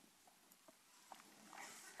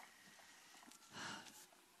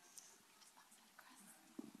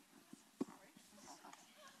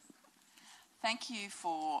 Thank you,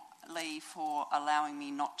 Lee, for allowing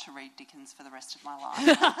me not to read Dickens for the rest of my life.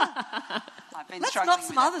 I've been Let's struggling knock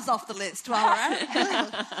some others off the list while we're at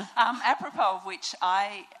it. Apropos of which,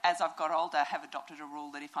 as I've got older, have adopted a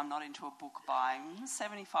rule that if I'm not into a book by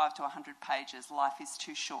 75 to 100 pages, life is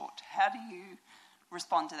too short. How do you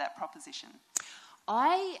respond to that proposition?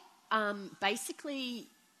 I basically...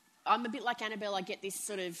 I'm a bit like Annabelle. I get this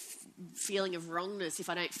sort of feeling of wrongness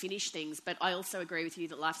if I don't finish things, but I also agree with you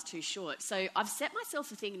that life's too short. So I've set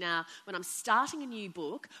myself a thing now, when I'm starting a new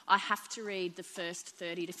book, I have to read the first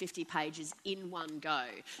 30 to 50 pages in one go,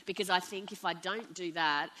 because I think if I don't do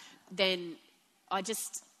that, then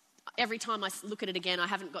every time I look at it again, I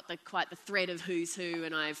haven't got quite the thread of who's who,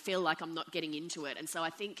 and I feel like I'm not getting into it. And so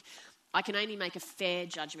I think I can only make a fair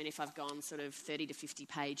judgment if I've gone sort of 30 to 50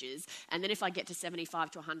 pages. And then if I get to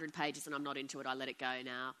 75 to 100 pages and I'm not into it, I let it go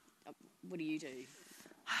now. What do you do?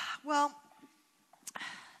 Well,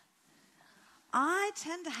 I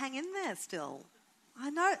tend to hang in there still. I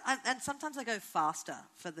know, and sometimes I go faster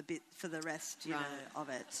for the rest, of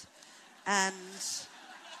it. And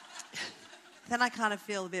then I kind of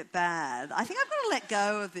feel a bit bad. I think I've got to let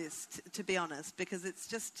go of this, to be honest, because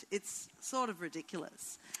it's sort of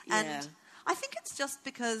ridiculous. Yeah. And I think it's just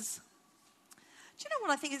because, do you know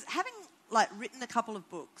what I think is, having written a couple of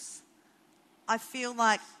books, I feel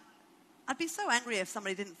like I'd be so angry if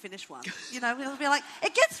somebody didn't finish one. It'll be like,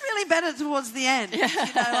 it gets really better towards the end.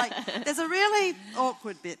 There's a really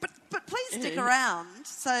awkward bit, but please stick around.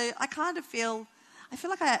 So I kind of feel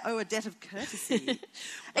like I owe a debt of courtesy.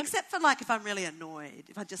 Except for if I'm really annoyed,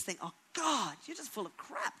 if I just think, oh God, you're just full of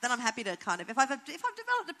crap, then I'm happy to kind of, if I've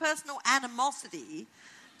developed a personal animosity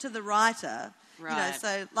to the writer, right.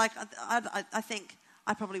 So I think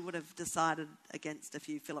I probably would have decided against a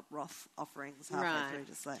few Philip Roth offerings halfway through,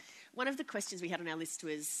 just like. One of the questions we had on our list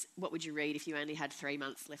was, what would you read if you only had 3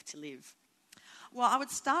 months left to live? Well, I would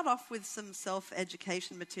start off with some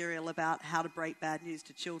self-education material about how to break bad news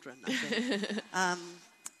to children, I think. Do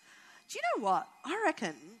you know what? I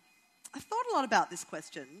reckon I've thought a lot about this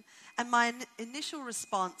question, and my initial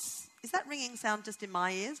response, is that ringing sound just in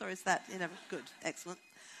my ears, or is that, good, excellent.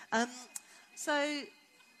 So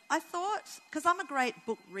I thought, because I'm a great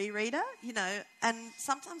book rereader, and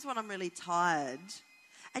sometimes when I'm really tired,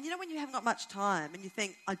 and when you haven't got much time and you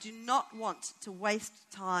think, I do not want to waste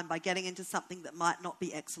time by getting into something that might not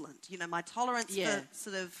be excellent. My tolerance for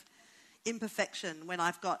sort of imperfection when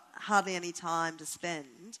I've got hardly any time to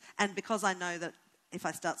spend, and because I know that if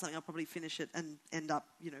I start something, I'll probably finish it and end up,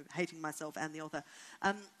 hating myself and the author.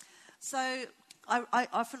 So I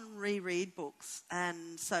often reread books,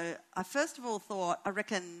 and so I first of all thought, I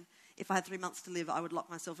reckon if I had 3 months to live, I would lock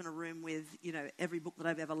myself in a room with, every book that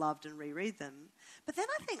I've ever loved and reread them. But then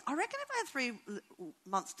I reckon if I had 3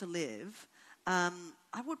 months to live, I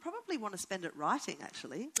would probably want to spend it writing,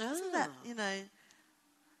 actually. Oh. Isn't that,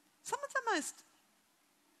 some of the most...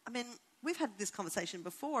 we've had this conversation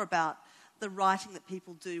before about the writing that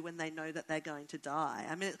people do when they know that they're going to die.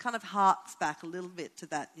 It kind of harks back a little bit to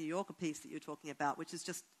that New Yorker piece that you're talking about, which is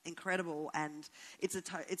just incredible, and it's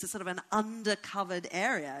a sort of an undercovered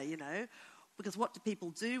area, because what do people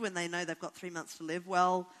do when they know they've got 3 months to live?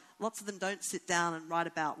 Well, lots of them don't sit down and write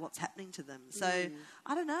about what's happening to them. So,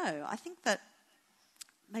 I don't know. I think that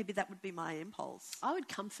maybe that would be my impulse. I would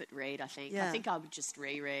comfort read, I think. Yeah. I think I would just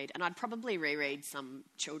reread. And I'd probably reread some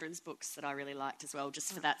children's books that I really liked as well,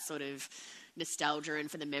 just for that sort of nostalgia and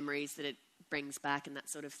for the memories that it brings back and that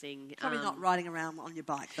sort of thing. Probably not riding around on your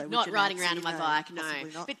bike, though. Not riding around on my bike, no.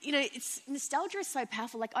 Not. But, it's nostalgia is so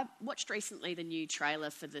powerful. Like, I watched recently the new trailer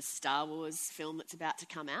for the Star Wars film that's about to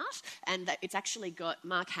come out, and it's actually got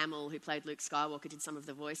Mark Hamill, who played Luke Skywalker, did some of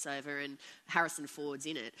the voiceover, and Harrison Ford's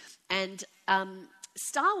in it. And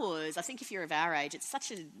Star Wars, I think if you're of our age, it's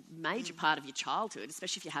such a major part of your childhood,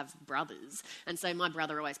 especially if you have brothers. And so my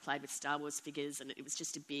brother always played with Star Wars figures, and it was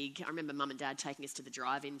just a big... I remember Mum and Dad taking us to the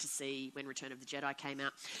drive-in to see when Return of the Jedi came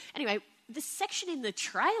out. Anyway, the section in the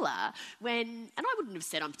trailer when... And I wouldn't have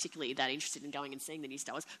said I'm particularly that interested in going and seeing the new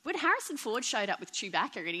Star Wars. When Harrison Ford showed up with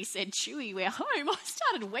Chewbacca and he said, "Chewie, we're home," I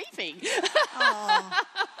started weeping.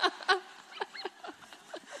 Oh.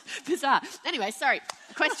 Bizarre. Anyway, sorry.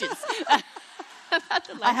 Questions. About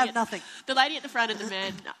the lady I have nothing. The lady at the front and the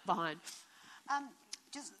man behind.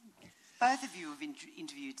 Just both of you have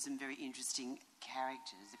interviewed some very interesting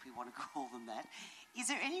characters, if we want to call them that. Is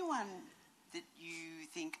there anyone that you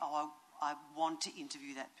think, I want to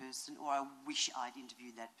interview that person, or I wish I'd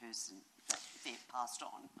interviewed that person if they've passed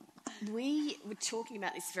on? We were talking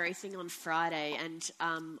about this very thing on Friday, and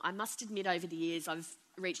I must admit over the years I've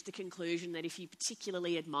reached the conclusion that if you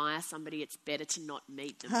particularly admire somebody, it's better to not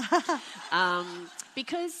meet them.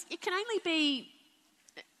 Because it can only be...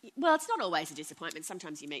 Well, it's not always a disappointment.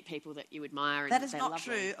 Sometimes you meet people that you admire and That is they're not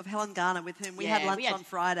lovely. true of Helen Garner, with whom we Yeah, had lunch we had- on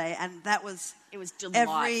Friday, and that was... It was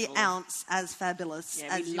delightful. every ounce as fabulous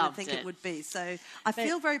Yeah, we as you would loved think it. it would be. So I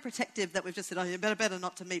feel very protective that we've just said, you better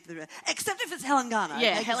not to meet them. Except if it's Helen Garner.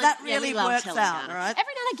 Yeah, okay? 'Cause Helen, that we really loved works Helen out, Garner. all right?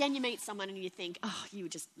 Every now and again you meet someone and you think, you were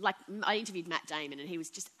just... Like, I interviewed Matt Damon and he was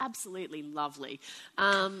just absolutely lovely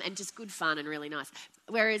and just good fun and really nice.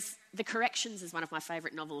 Whereas The Corrections is one of my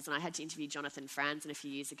favourite novels, and I had to interview Jonathan Franzen a few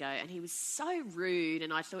years ago, and he was so rude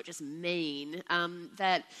and I thought just mean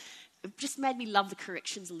that... It just made me love The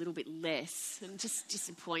Corrections a little bit less, and just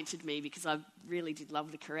disappointed me because I really did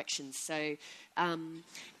love The Corrections. So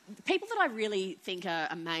the people that I really think are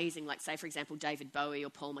amazing, like, say, for example, David Bowie or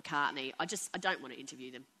Paul McCartney, I don't want to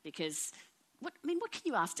interview them because, what can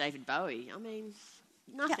you ask David Bowie? I mean,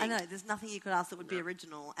 nothing. Yeah, I know. There's nothing you could ask that would be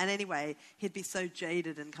original. And anyway, he'd be so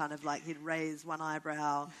jaded and kind of like he'd raise one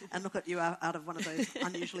eyebrow and look at you out of one of those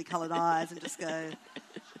unusually coloured eyes and just go,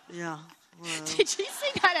 yeah. Well. Did you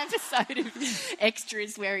see that episode of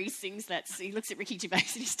Extras where he sings that? He looks at Ricky Gervais and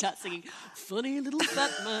he starts singing, "Funny little fat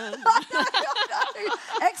man." No.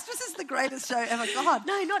 Extras is the greatest show ever. God.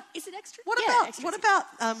 No, not... Is it Extras? What Yeah, about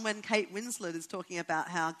Extras. when Kate Winslet is talking about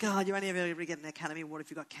how, God, you only ever get an Academy Award if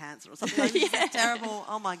you've got cancer or something like that? It's terrible.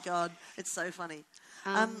 Oh, my God. It's so funny.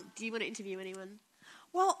 Do you want to interview anyone?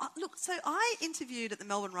 Well, look, so I interviewed at the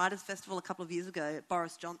Melbourne Writers' Festival a couple of years ago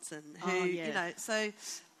Boris Johnson, who, so...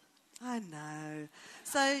 I know.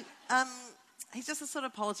 So he's just a sort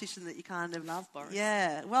of politician that you kind of... Love Boris.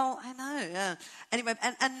 Yeah, well, I know, yeah. Anyway,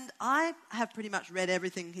 and I have pretty much read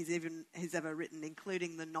everything he's ever written,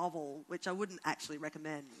 including the novel, which I wouldn't actually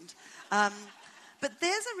recommend. But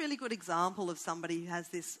there's a really good example of somebody who has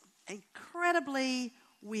this incredibly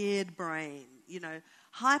weird brain,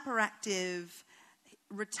 hyperactive,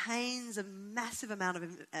 retains a massive amount of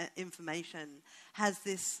information, has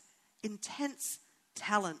this intense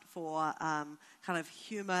talent for kind of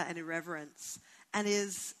humour and irreverence, and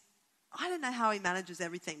I don't know how he manages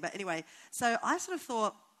everything, but anyway, so I sort of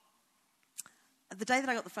thought, the day that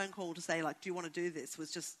I got the phone call to say, like, do you want to do this, was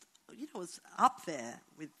just, was up there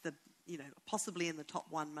with the, possibly in the top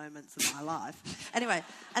 1 moments of my life. Anyway,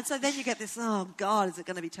 and so then you get this, oh God, is it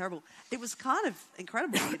going to be terrible? It was kind of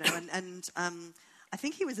incredible, and I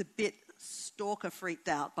think he was a bit stalker freaked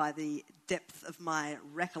out by the depth of my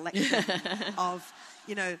recollection of,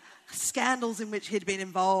 scandals in which he'd been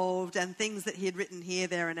involved and things that he had written here,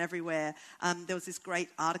 there and everywhere. There was this great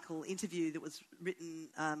interview that was written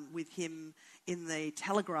with him in the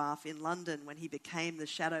Telegraph in London when he became the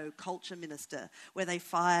shadow culture minister, where they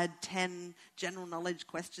fired 10 general knowledge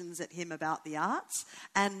questions at him about the arts,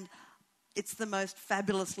 and it's the most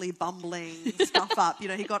fabulously bumbling stuff up.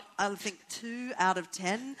 He got, I think, 2 out of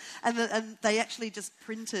 10. And they actually just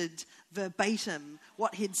printed verbatim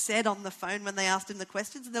what he'd said on the phone when they asked him the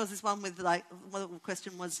questions. And there was this one with, one of the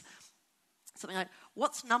question was something like,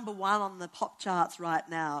 what's number 1 on the pop charts right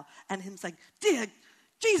now? And him saying, dear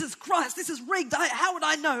Jesus Christ, this is rigged. How would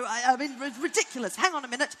I know? I mean, ridiculous. Hang on a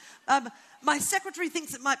minute. My secretary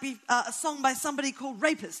thinks it might be a song by somebody called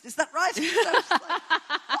Rapist. Is that right?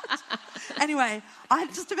 What? Anyway, I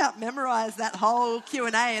just about memorised that whole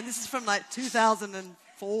Q&A, and this is from 2005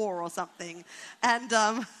 4 or something. And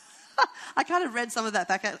I kind of read some of that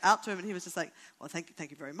back out to him, and he was just like, well,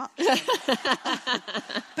 thank you very much.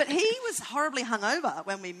 But he was horribly hungover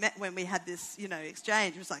when we had this,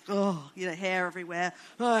 exchange. He was like, hair everywhere.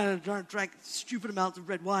 Oh, I drank stupid amounts of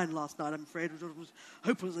red wine last night, I'm afraid. It was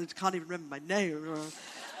hopeless. I can't even remember my name.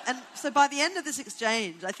 And so by the end of this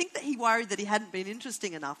exchange, I think that he worried that he hadn't been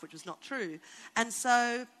interesting enough, which was not true. And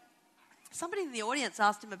so somebody in the audience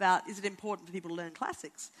asked him about, is it important for people to learn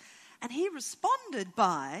classics? And he responded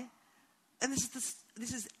by, and this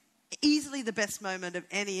is easily the best moment of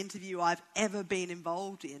any interview I've ever been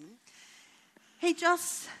involved in, he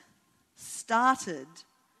just started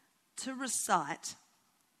to recite,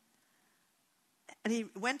 and he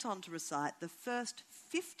went on to recite the first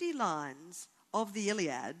 50 lines of the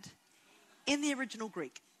Iliad in the original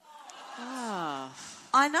Greek. Oh.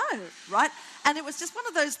 I know, right? And it was just one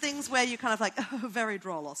of those things where you're kind of like, oh, very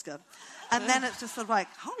droll, Oscar. And then it's just sort of like,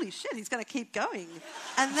 holy shit, he's going to keep going.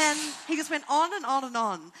 And then he just went on and on and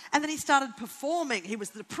on. And then he started performing. He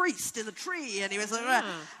was the priest in the tree, and he was like,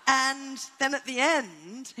 and then at the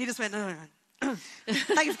end, he just went, no.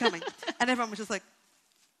 Thank you for coming. And everyone was just like,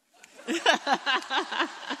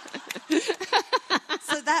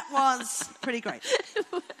 so that was pretty great.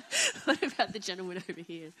 What about the gentleman over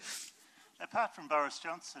here? Apart from Boris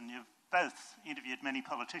Johnson, you've both interviewed many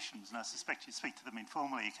politicians, and I suspect you speak to them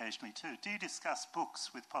informally occasionally too. Do you discuss books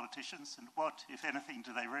with politicians, and what, if anything,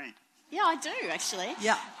 do they read? Yeah, I do, actually.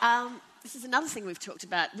 Yeah. This is another thing we've talked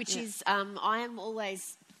about, which is I am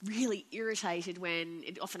always really irritated when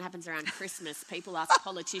it often happens around Christmas. People ask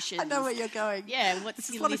politicians. I know where you're going. Yeah, what's This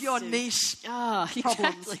is your one list of your niche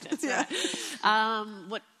problems. Exactly, that's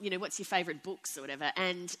right. What's your favourite books or whatever?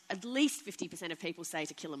 And at least 50% of people say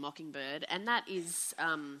To Kill a Mockingbird, and that is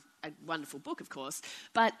a wonderful book, of course,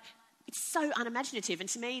 but it's so unimaginative, and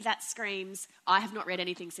to me that screams, I have not read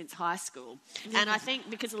anything since high school. And I think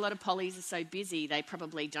because a lot of pollies are so busy, they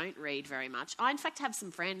probably don't read very much. I, in fact, have some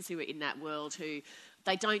friends who are in that world who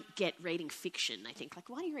they don't get reading fiction. They think, like,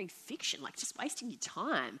 why do you read fiction? Like, just wasting your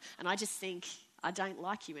time. And I just think, I don't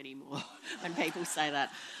like you anymore when people say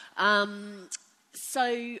that.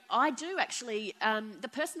 So I do actually, the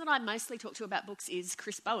person that I mostly talk to about books is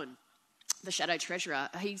Chris Bowen, the Shadow Treasurer.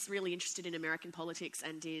 He's really interested in American politics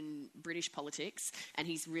and in British politics, and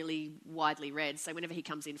he's really widely read. So whenever he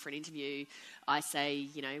comes in for an interview, I say,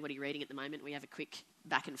 what are you reading at the moment? We have a quick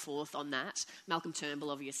back and forth on that. Malcolm Turnbull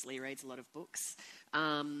obviously reads a lot of books.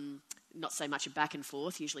 Not so much a back and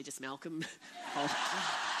forth, usually just Malcolm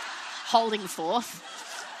holding forth.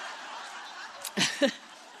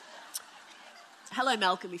 Hello,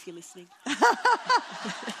 Malcolm, if you're listening.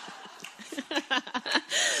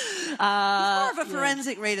 He's more of a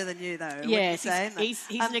forensic reader than you, though. Yes, he's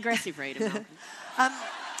an aggressive reader, Malcolm.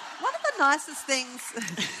 One of the nicest things...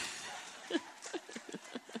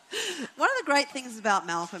 One of the great things about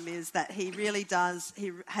Malcolm is that he really does...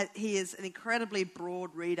 He is an incredibly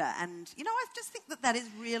broad reader, and, I just think that is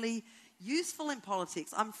really useful in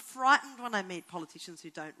politics. I'm frightened when I meet politicians who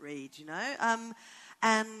don't read,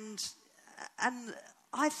 and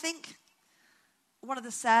I think... One of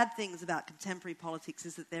the sad things about contemporary politics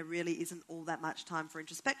is that there really isn't all that much time for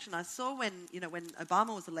introspection. I saw when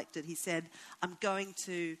Obama was elected, he said, I'm going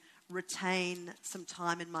to retain some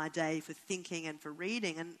time in my day for thinking and for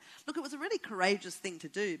reading. And look, it was a really courageous thing to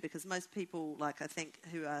do, because most people, I think,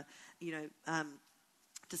 who are,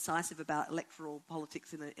 decisive about electoral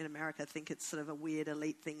politics in America think it's sort of a weird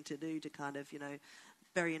elite thing to do, to kind of,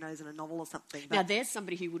 bury your nose in a novel or something. But now, there's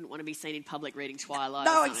somebody who wouldn't want to be seen in public reading Twilight.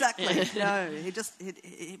 No, exactly. No,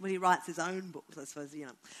 he writes his own books, I suppose,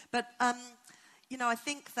 But, I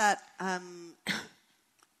think that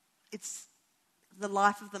it's the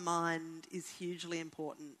life of the mind is hugely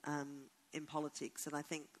important in politics. And I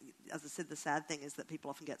think, as I said, the sad thing is that people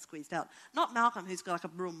often get squeezed out. Not Malcolm, who's got a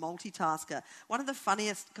real multitasker. One of the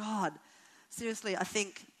funniest, seriously, I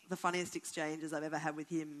think the funniest exchanges I've ever had with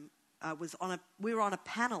him we were on a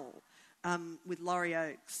panel with Laurie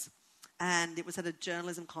Oakes, and it was at a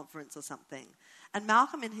journalism conference or something. And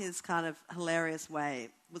Malcolm, in his kind of hilarious way,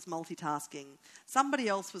 was multitasking. Somebody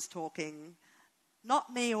else was talking,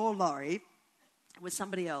 not me or Laurie, it was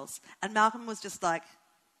somebody else. And Malcolm was just like,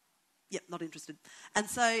 yep, not interested. And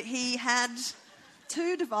so he had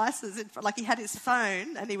two devices in front, he had his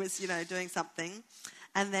phone and he was, doing something,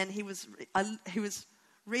 and then he was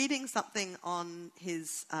reading something on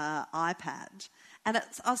his iPad, and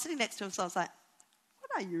I was sitting next to him, so I was like,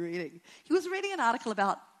 what are you reading? He was reading an article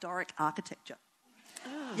about Doric architecture.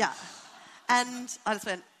 Oh. Yeah. And I just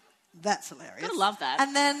went, that's hilarious. I love that.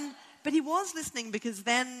 And then, but he was listening, because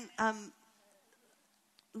then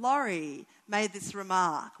Laurie made this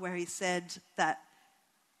remark where he said that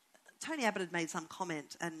Tony Abbott had made some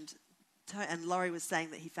comment and Laurie was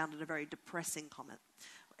saying that he found it a very depressing comment.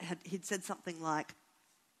 He'd said something like,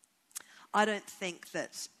 I don't think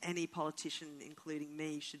that any politician, including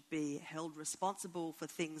me, should be held responsible for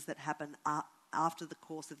things that happen after the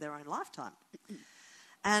course of their own lifetime.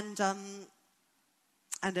 And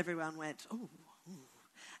everyone went, ooh.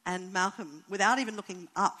 And Malcolm, without even looking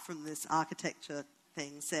up from this architecture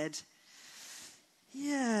thing, said,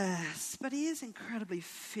 yes, but he is incredibly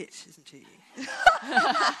fit, isn't he? It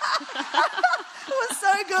was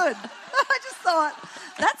so good. I just thought,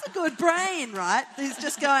 that's a good brain, right? He's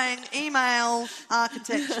just going, email,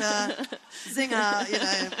 architecture,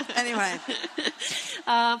 zinger, Anyway.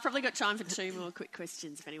 Probably got time for 2 more quick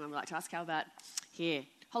questions if anyone would like to ask. How about here?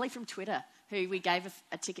 Holly from Twitter, who we gave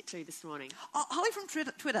a ticket to this morning. Oh, Holly from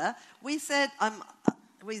Twitter, we said,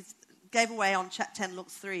 we gave away on Chat 10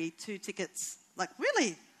 Looks 3 2 tickets,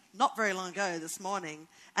 really not very long ago this morning.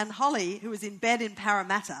 And Holly, who was in bed in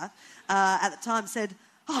Parramatta at the time, said,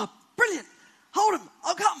 oh, brilliant, hold him,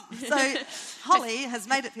 I'll come. So Holly has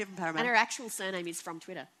made it here from Parramatta. And her actual surname is from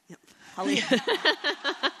Twitter. Yep. Holly.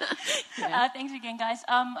 Thanks again, guys.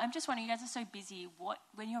 I'm just wondering, you guys are so busy,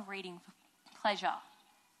 when you're reading for pleasure,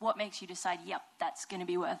 what makes you decide, yep, that's going to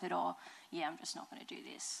be worth it, or, yeah, I'm just not going to do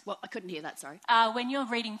this? Well, I couldn't hear that, sorry. When you're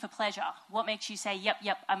reading for pleasure, what makes you say, yep,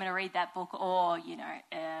 I'm going to read that book, or,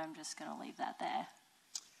 I'm just going to leave that there?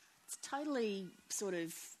 It's totally sort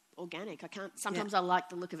of organic. Sometimes I like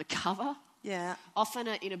the look of a cover. Yeah. Often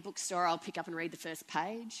in a bookstore, I'll pick up and read the first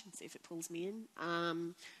page and see if it pulls me in.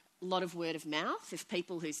 A lot of word of mouth. If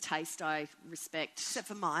people whose taste I respect... Except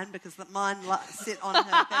for mine, because mine sit on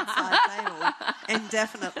her bedside table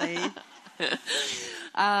indefinitely.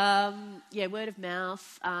 Word of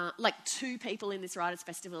mouth. 2 people in this Writers'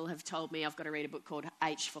 Festival have told me I've got to read a book called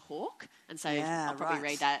H for Hawk, and so I'll probably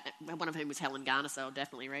read that. One of whom was Helen Garner, so I'll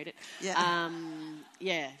definitely read it.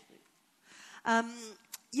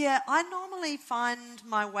 I normally find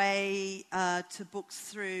my way to books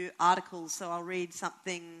through articles, so I'll read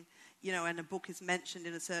something, and a book is mentioned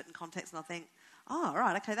in a certain context, and I'll think, oh,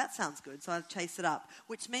 right, okay, that sounds good. So I chase it up,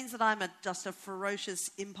 which means that I'm just a ferocious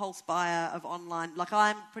impulse buyer of online.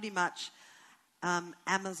 I'm pretty much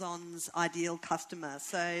Amazon's ideal customer.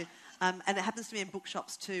 So, and it happens to me in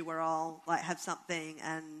bookshops too, where I'll have something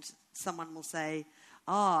and someone will say,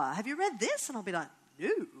 oh, have you read this? And I'll be like, no,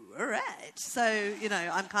 all right. So,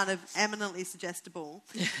 I'm kind of eminently suggestible.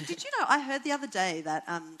 Did you know, I heard the other day that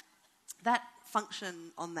that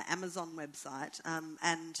function on the Amazon website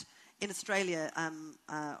and in Australia,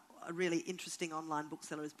 a really interesting online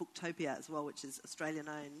bookseller is Booktopia as well, which is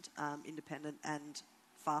Australian-owned, independent and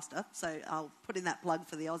faster. So I'll put in that plug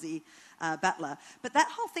for the Aussie battler. But that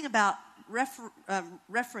whole thing about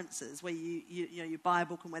references, where you buy a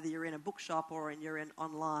book and whether you're in a bookshop or you're in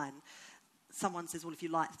online, someone says, well, if you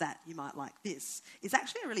like that, you might like this, is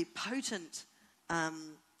actually a really potent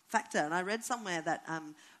factor. And I read somewhere that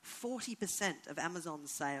 40% of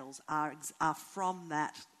Amazon's sales are from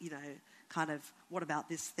that, kind of, what about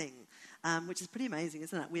this thing? Which is pretty amazing,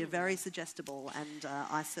 isn't it? We are very suggestible, and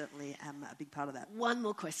I certainly am a big part of that. One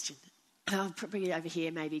more question. I'll bring it over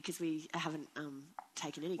here, maybe, because we haven't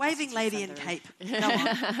taken any Waving questions. Lady in Cape. Go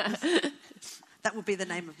on. That would be the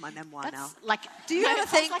name of my memoir now. Do you ever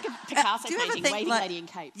think like a Picasso painting, Waving Lady in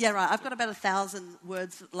Cape? Yeah, right. I've got about 1,000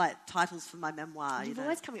 words, titles for my memoir. You've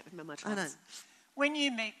always coming up with memoir titles. I know. When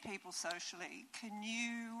you meet people socially, can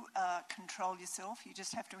you control yourself? You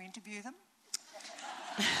just have to interview them?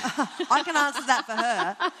 I can answer that for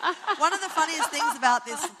her. One of the funniest things about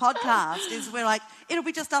this podcast is we're like, it'll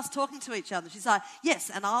be just us talking to each other. She's like, yes,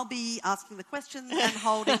 and I'll be asking the questions and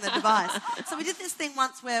holding the device. So we did this thing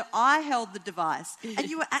once where I held the device and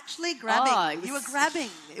you were actually grabbing. You were grabbing.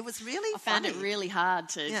 It was really funny. I found it really hard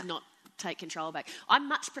to not take control back. I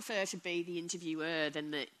much prefer to be the interviewer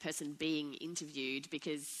than the person being interviewed,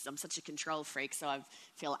 because I'm such a control freak, so I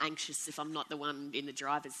feel anxious if I'm not the one in the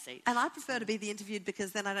driver's seat. And I prefer to be the interviewed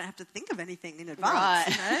because then I don't have to think of anything in advance.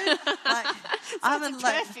 Right. I'm it's a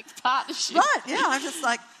perfect partnership. Right, yeah. I'm just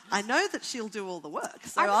like, I know that she'll do all the work,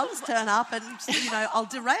 so I'll just turn up and, I'll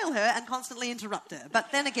derail her and constantly interrupt her.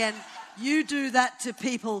 But then again, you do that to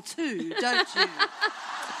people too, don't you?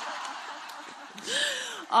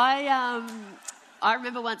 I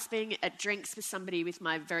remember once being at drinks with somebody, with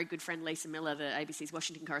my very good friend Lisa Miller, the ABC's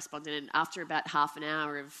Washington correspondent, and after about half an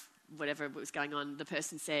hour of whatever was going on, the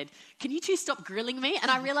person said, can you two stop grilling me? And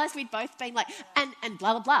I realised we'd both been like, and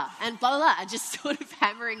blah, blah, blah, and blah, blah, blah, and just sort of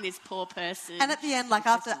hammering this poor person. And at the end,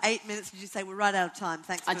 after 8 minutes, did you say, we're right out of time,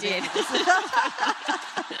 thanks for I did.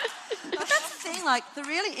 But that's the thing, thing, like, the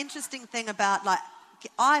really interesting thing about, like,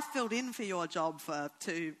 I filled in for your job for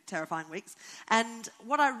 2 terrifying weeks, and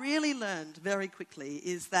what I really learned very quickly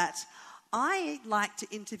is that I like to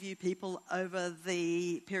interview people over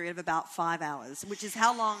the period of about 5 hours, which is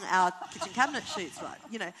how long our kitchen cabinet shoots, right?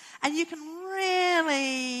 You know, and you can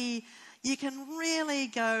really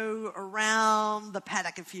go around the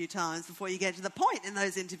paddock a few times before you get to the point in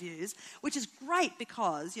those interviews, which is great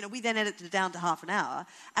because, you know, we then edit it down to half an hour,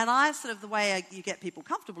 and the way you get people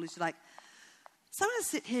comfortable is like, so I'm going to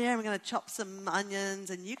sit here and we're going to chop some onions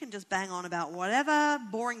and you can just bang on about whatever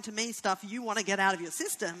boring to me stuff you want to get out of your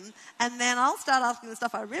system, and then I'll start asking the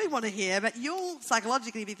stuff I really want to hear, but you'll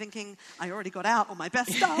psychologically be thinking, I already got out all my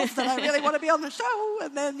best stuff that I really want to be on the show,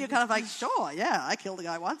 and then you're kind of like, sure, yeah, I killed a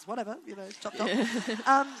guy once, whatever, you know, chop.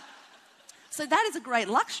 So that is a great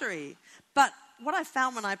luxury. But what I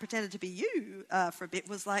found when I pretended to be you for a bit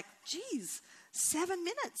was like, geez, 7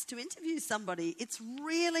 minutes to interview somebody. It's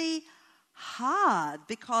really hard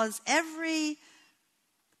because every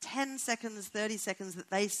 10 seconds, 30 seconds that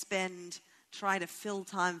they spend trying to fill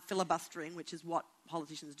time filibustering, which is what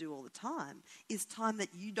politicians do all the time, is time that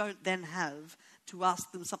you don't then have to ask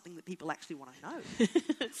them something that people actually want to know,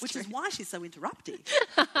 which is why she's so interrupting.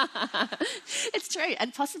 It's true,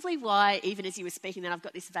 and possibly why, even as you were speaking, then I've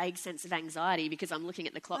got this vague sense of anxiety because I'm looking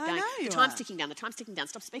at the clock going, the time's ticking down, stop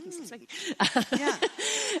speaking, stop speaking. Yeah. Anyway,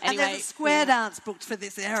 and there's a square dance booked for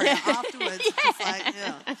this area afterwards.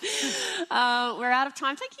 We're out of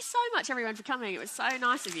time. Thank you so much, everyone, for coming. It was so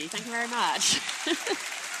nice of you. Thank you very much.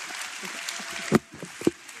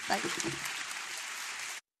 Thank you.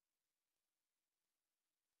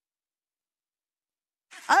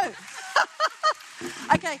 Oh.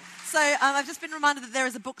 Okay, so I've just been reminded that there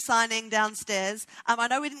is a book signing downstairs. I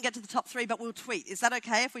know we didn't get to the top 3, but we'll tweet. Is that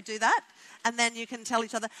okay if we do that? And then you can tell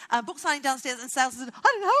each other, book signing downstairs, and sales said, I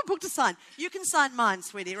don't have a book to sign. You can sign mine,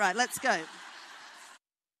 sweetie. Right, let's go.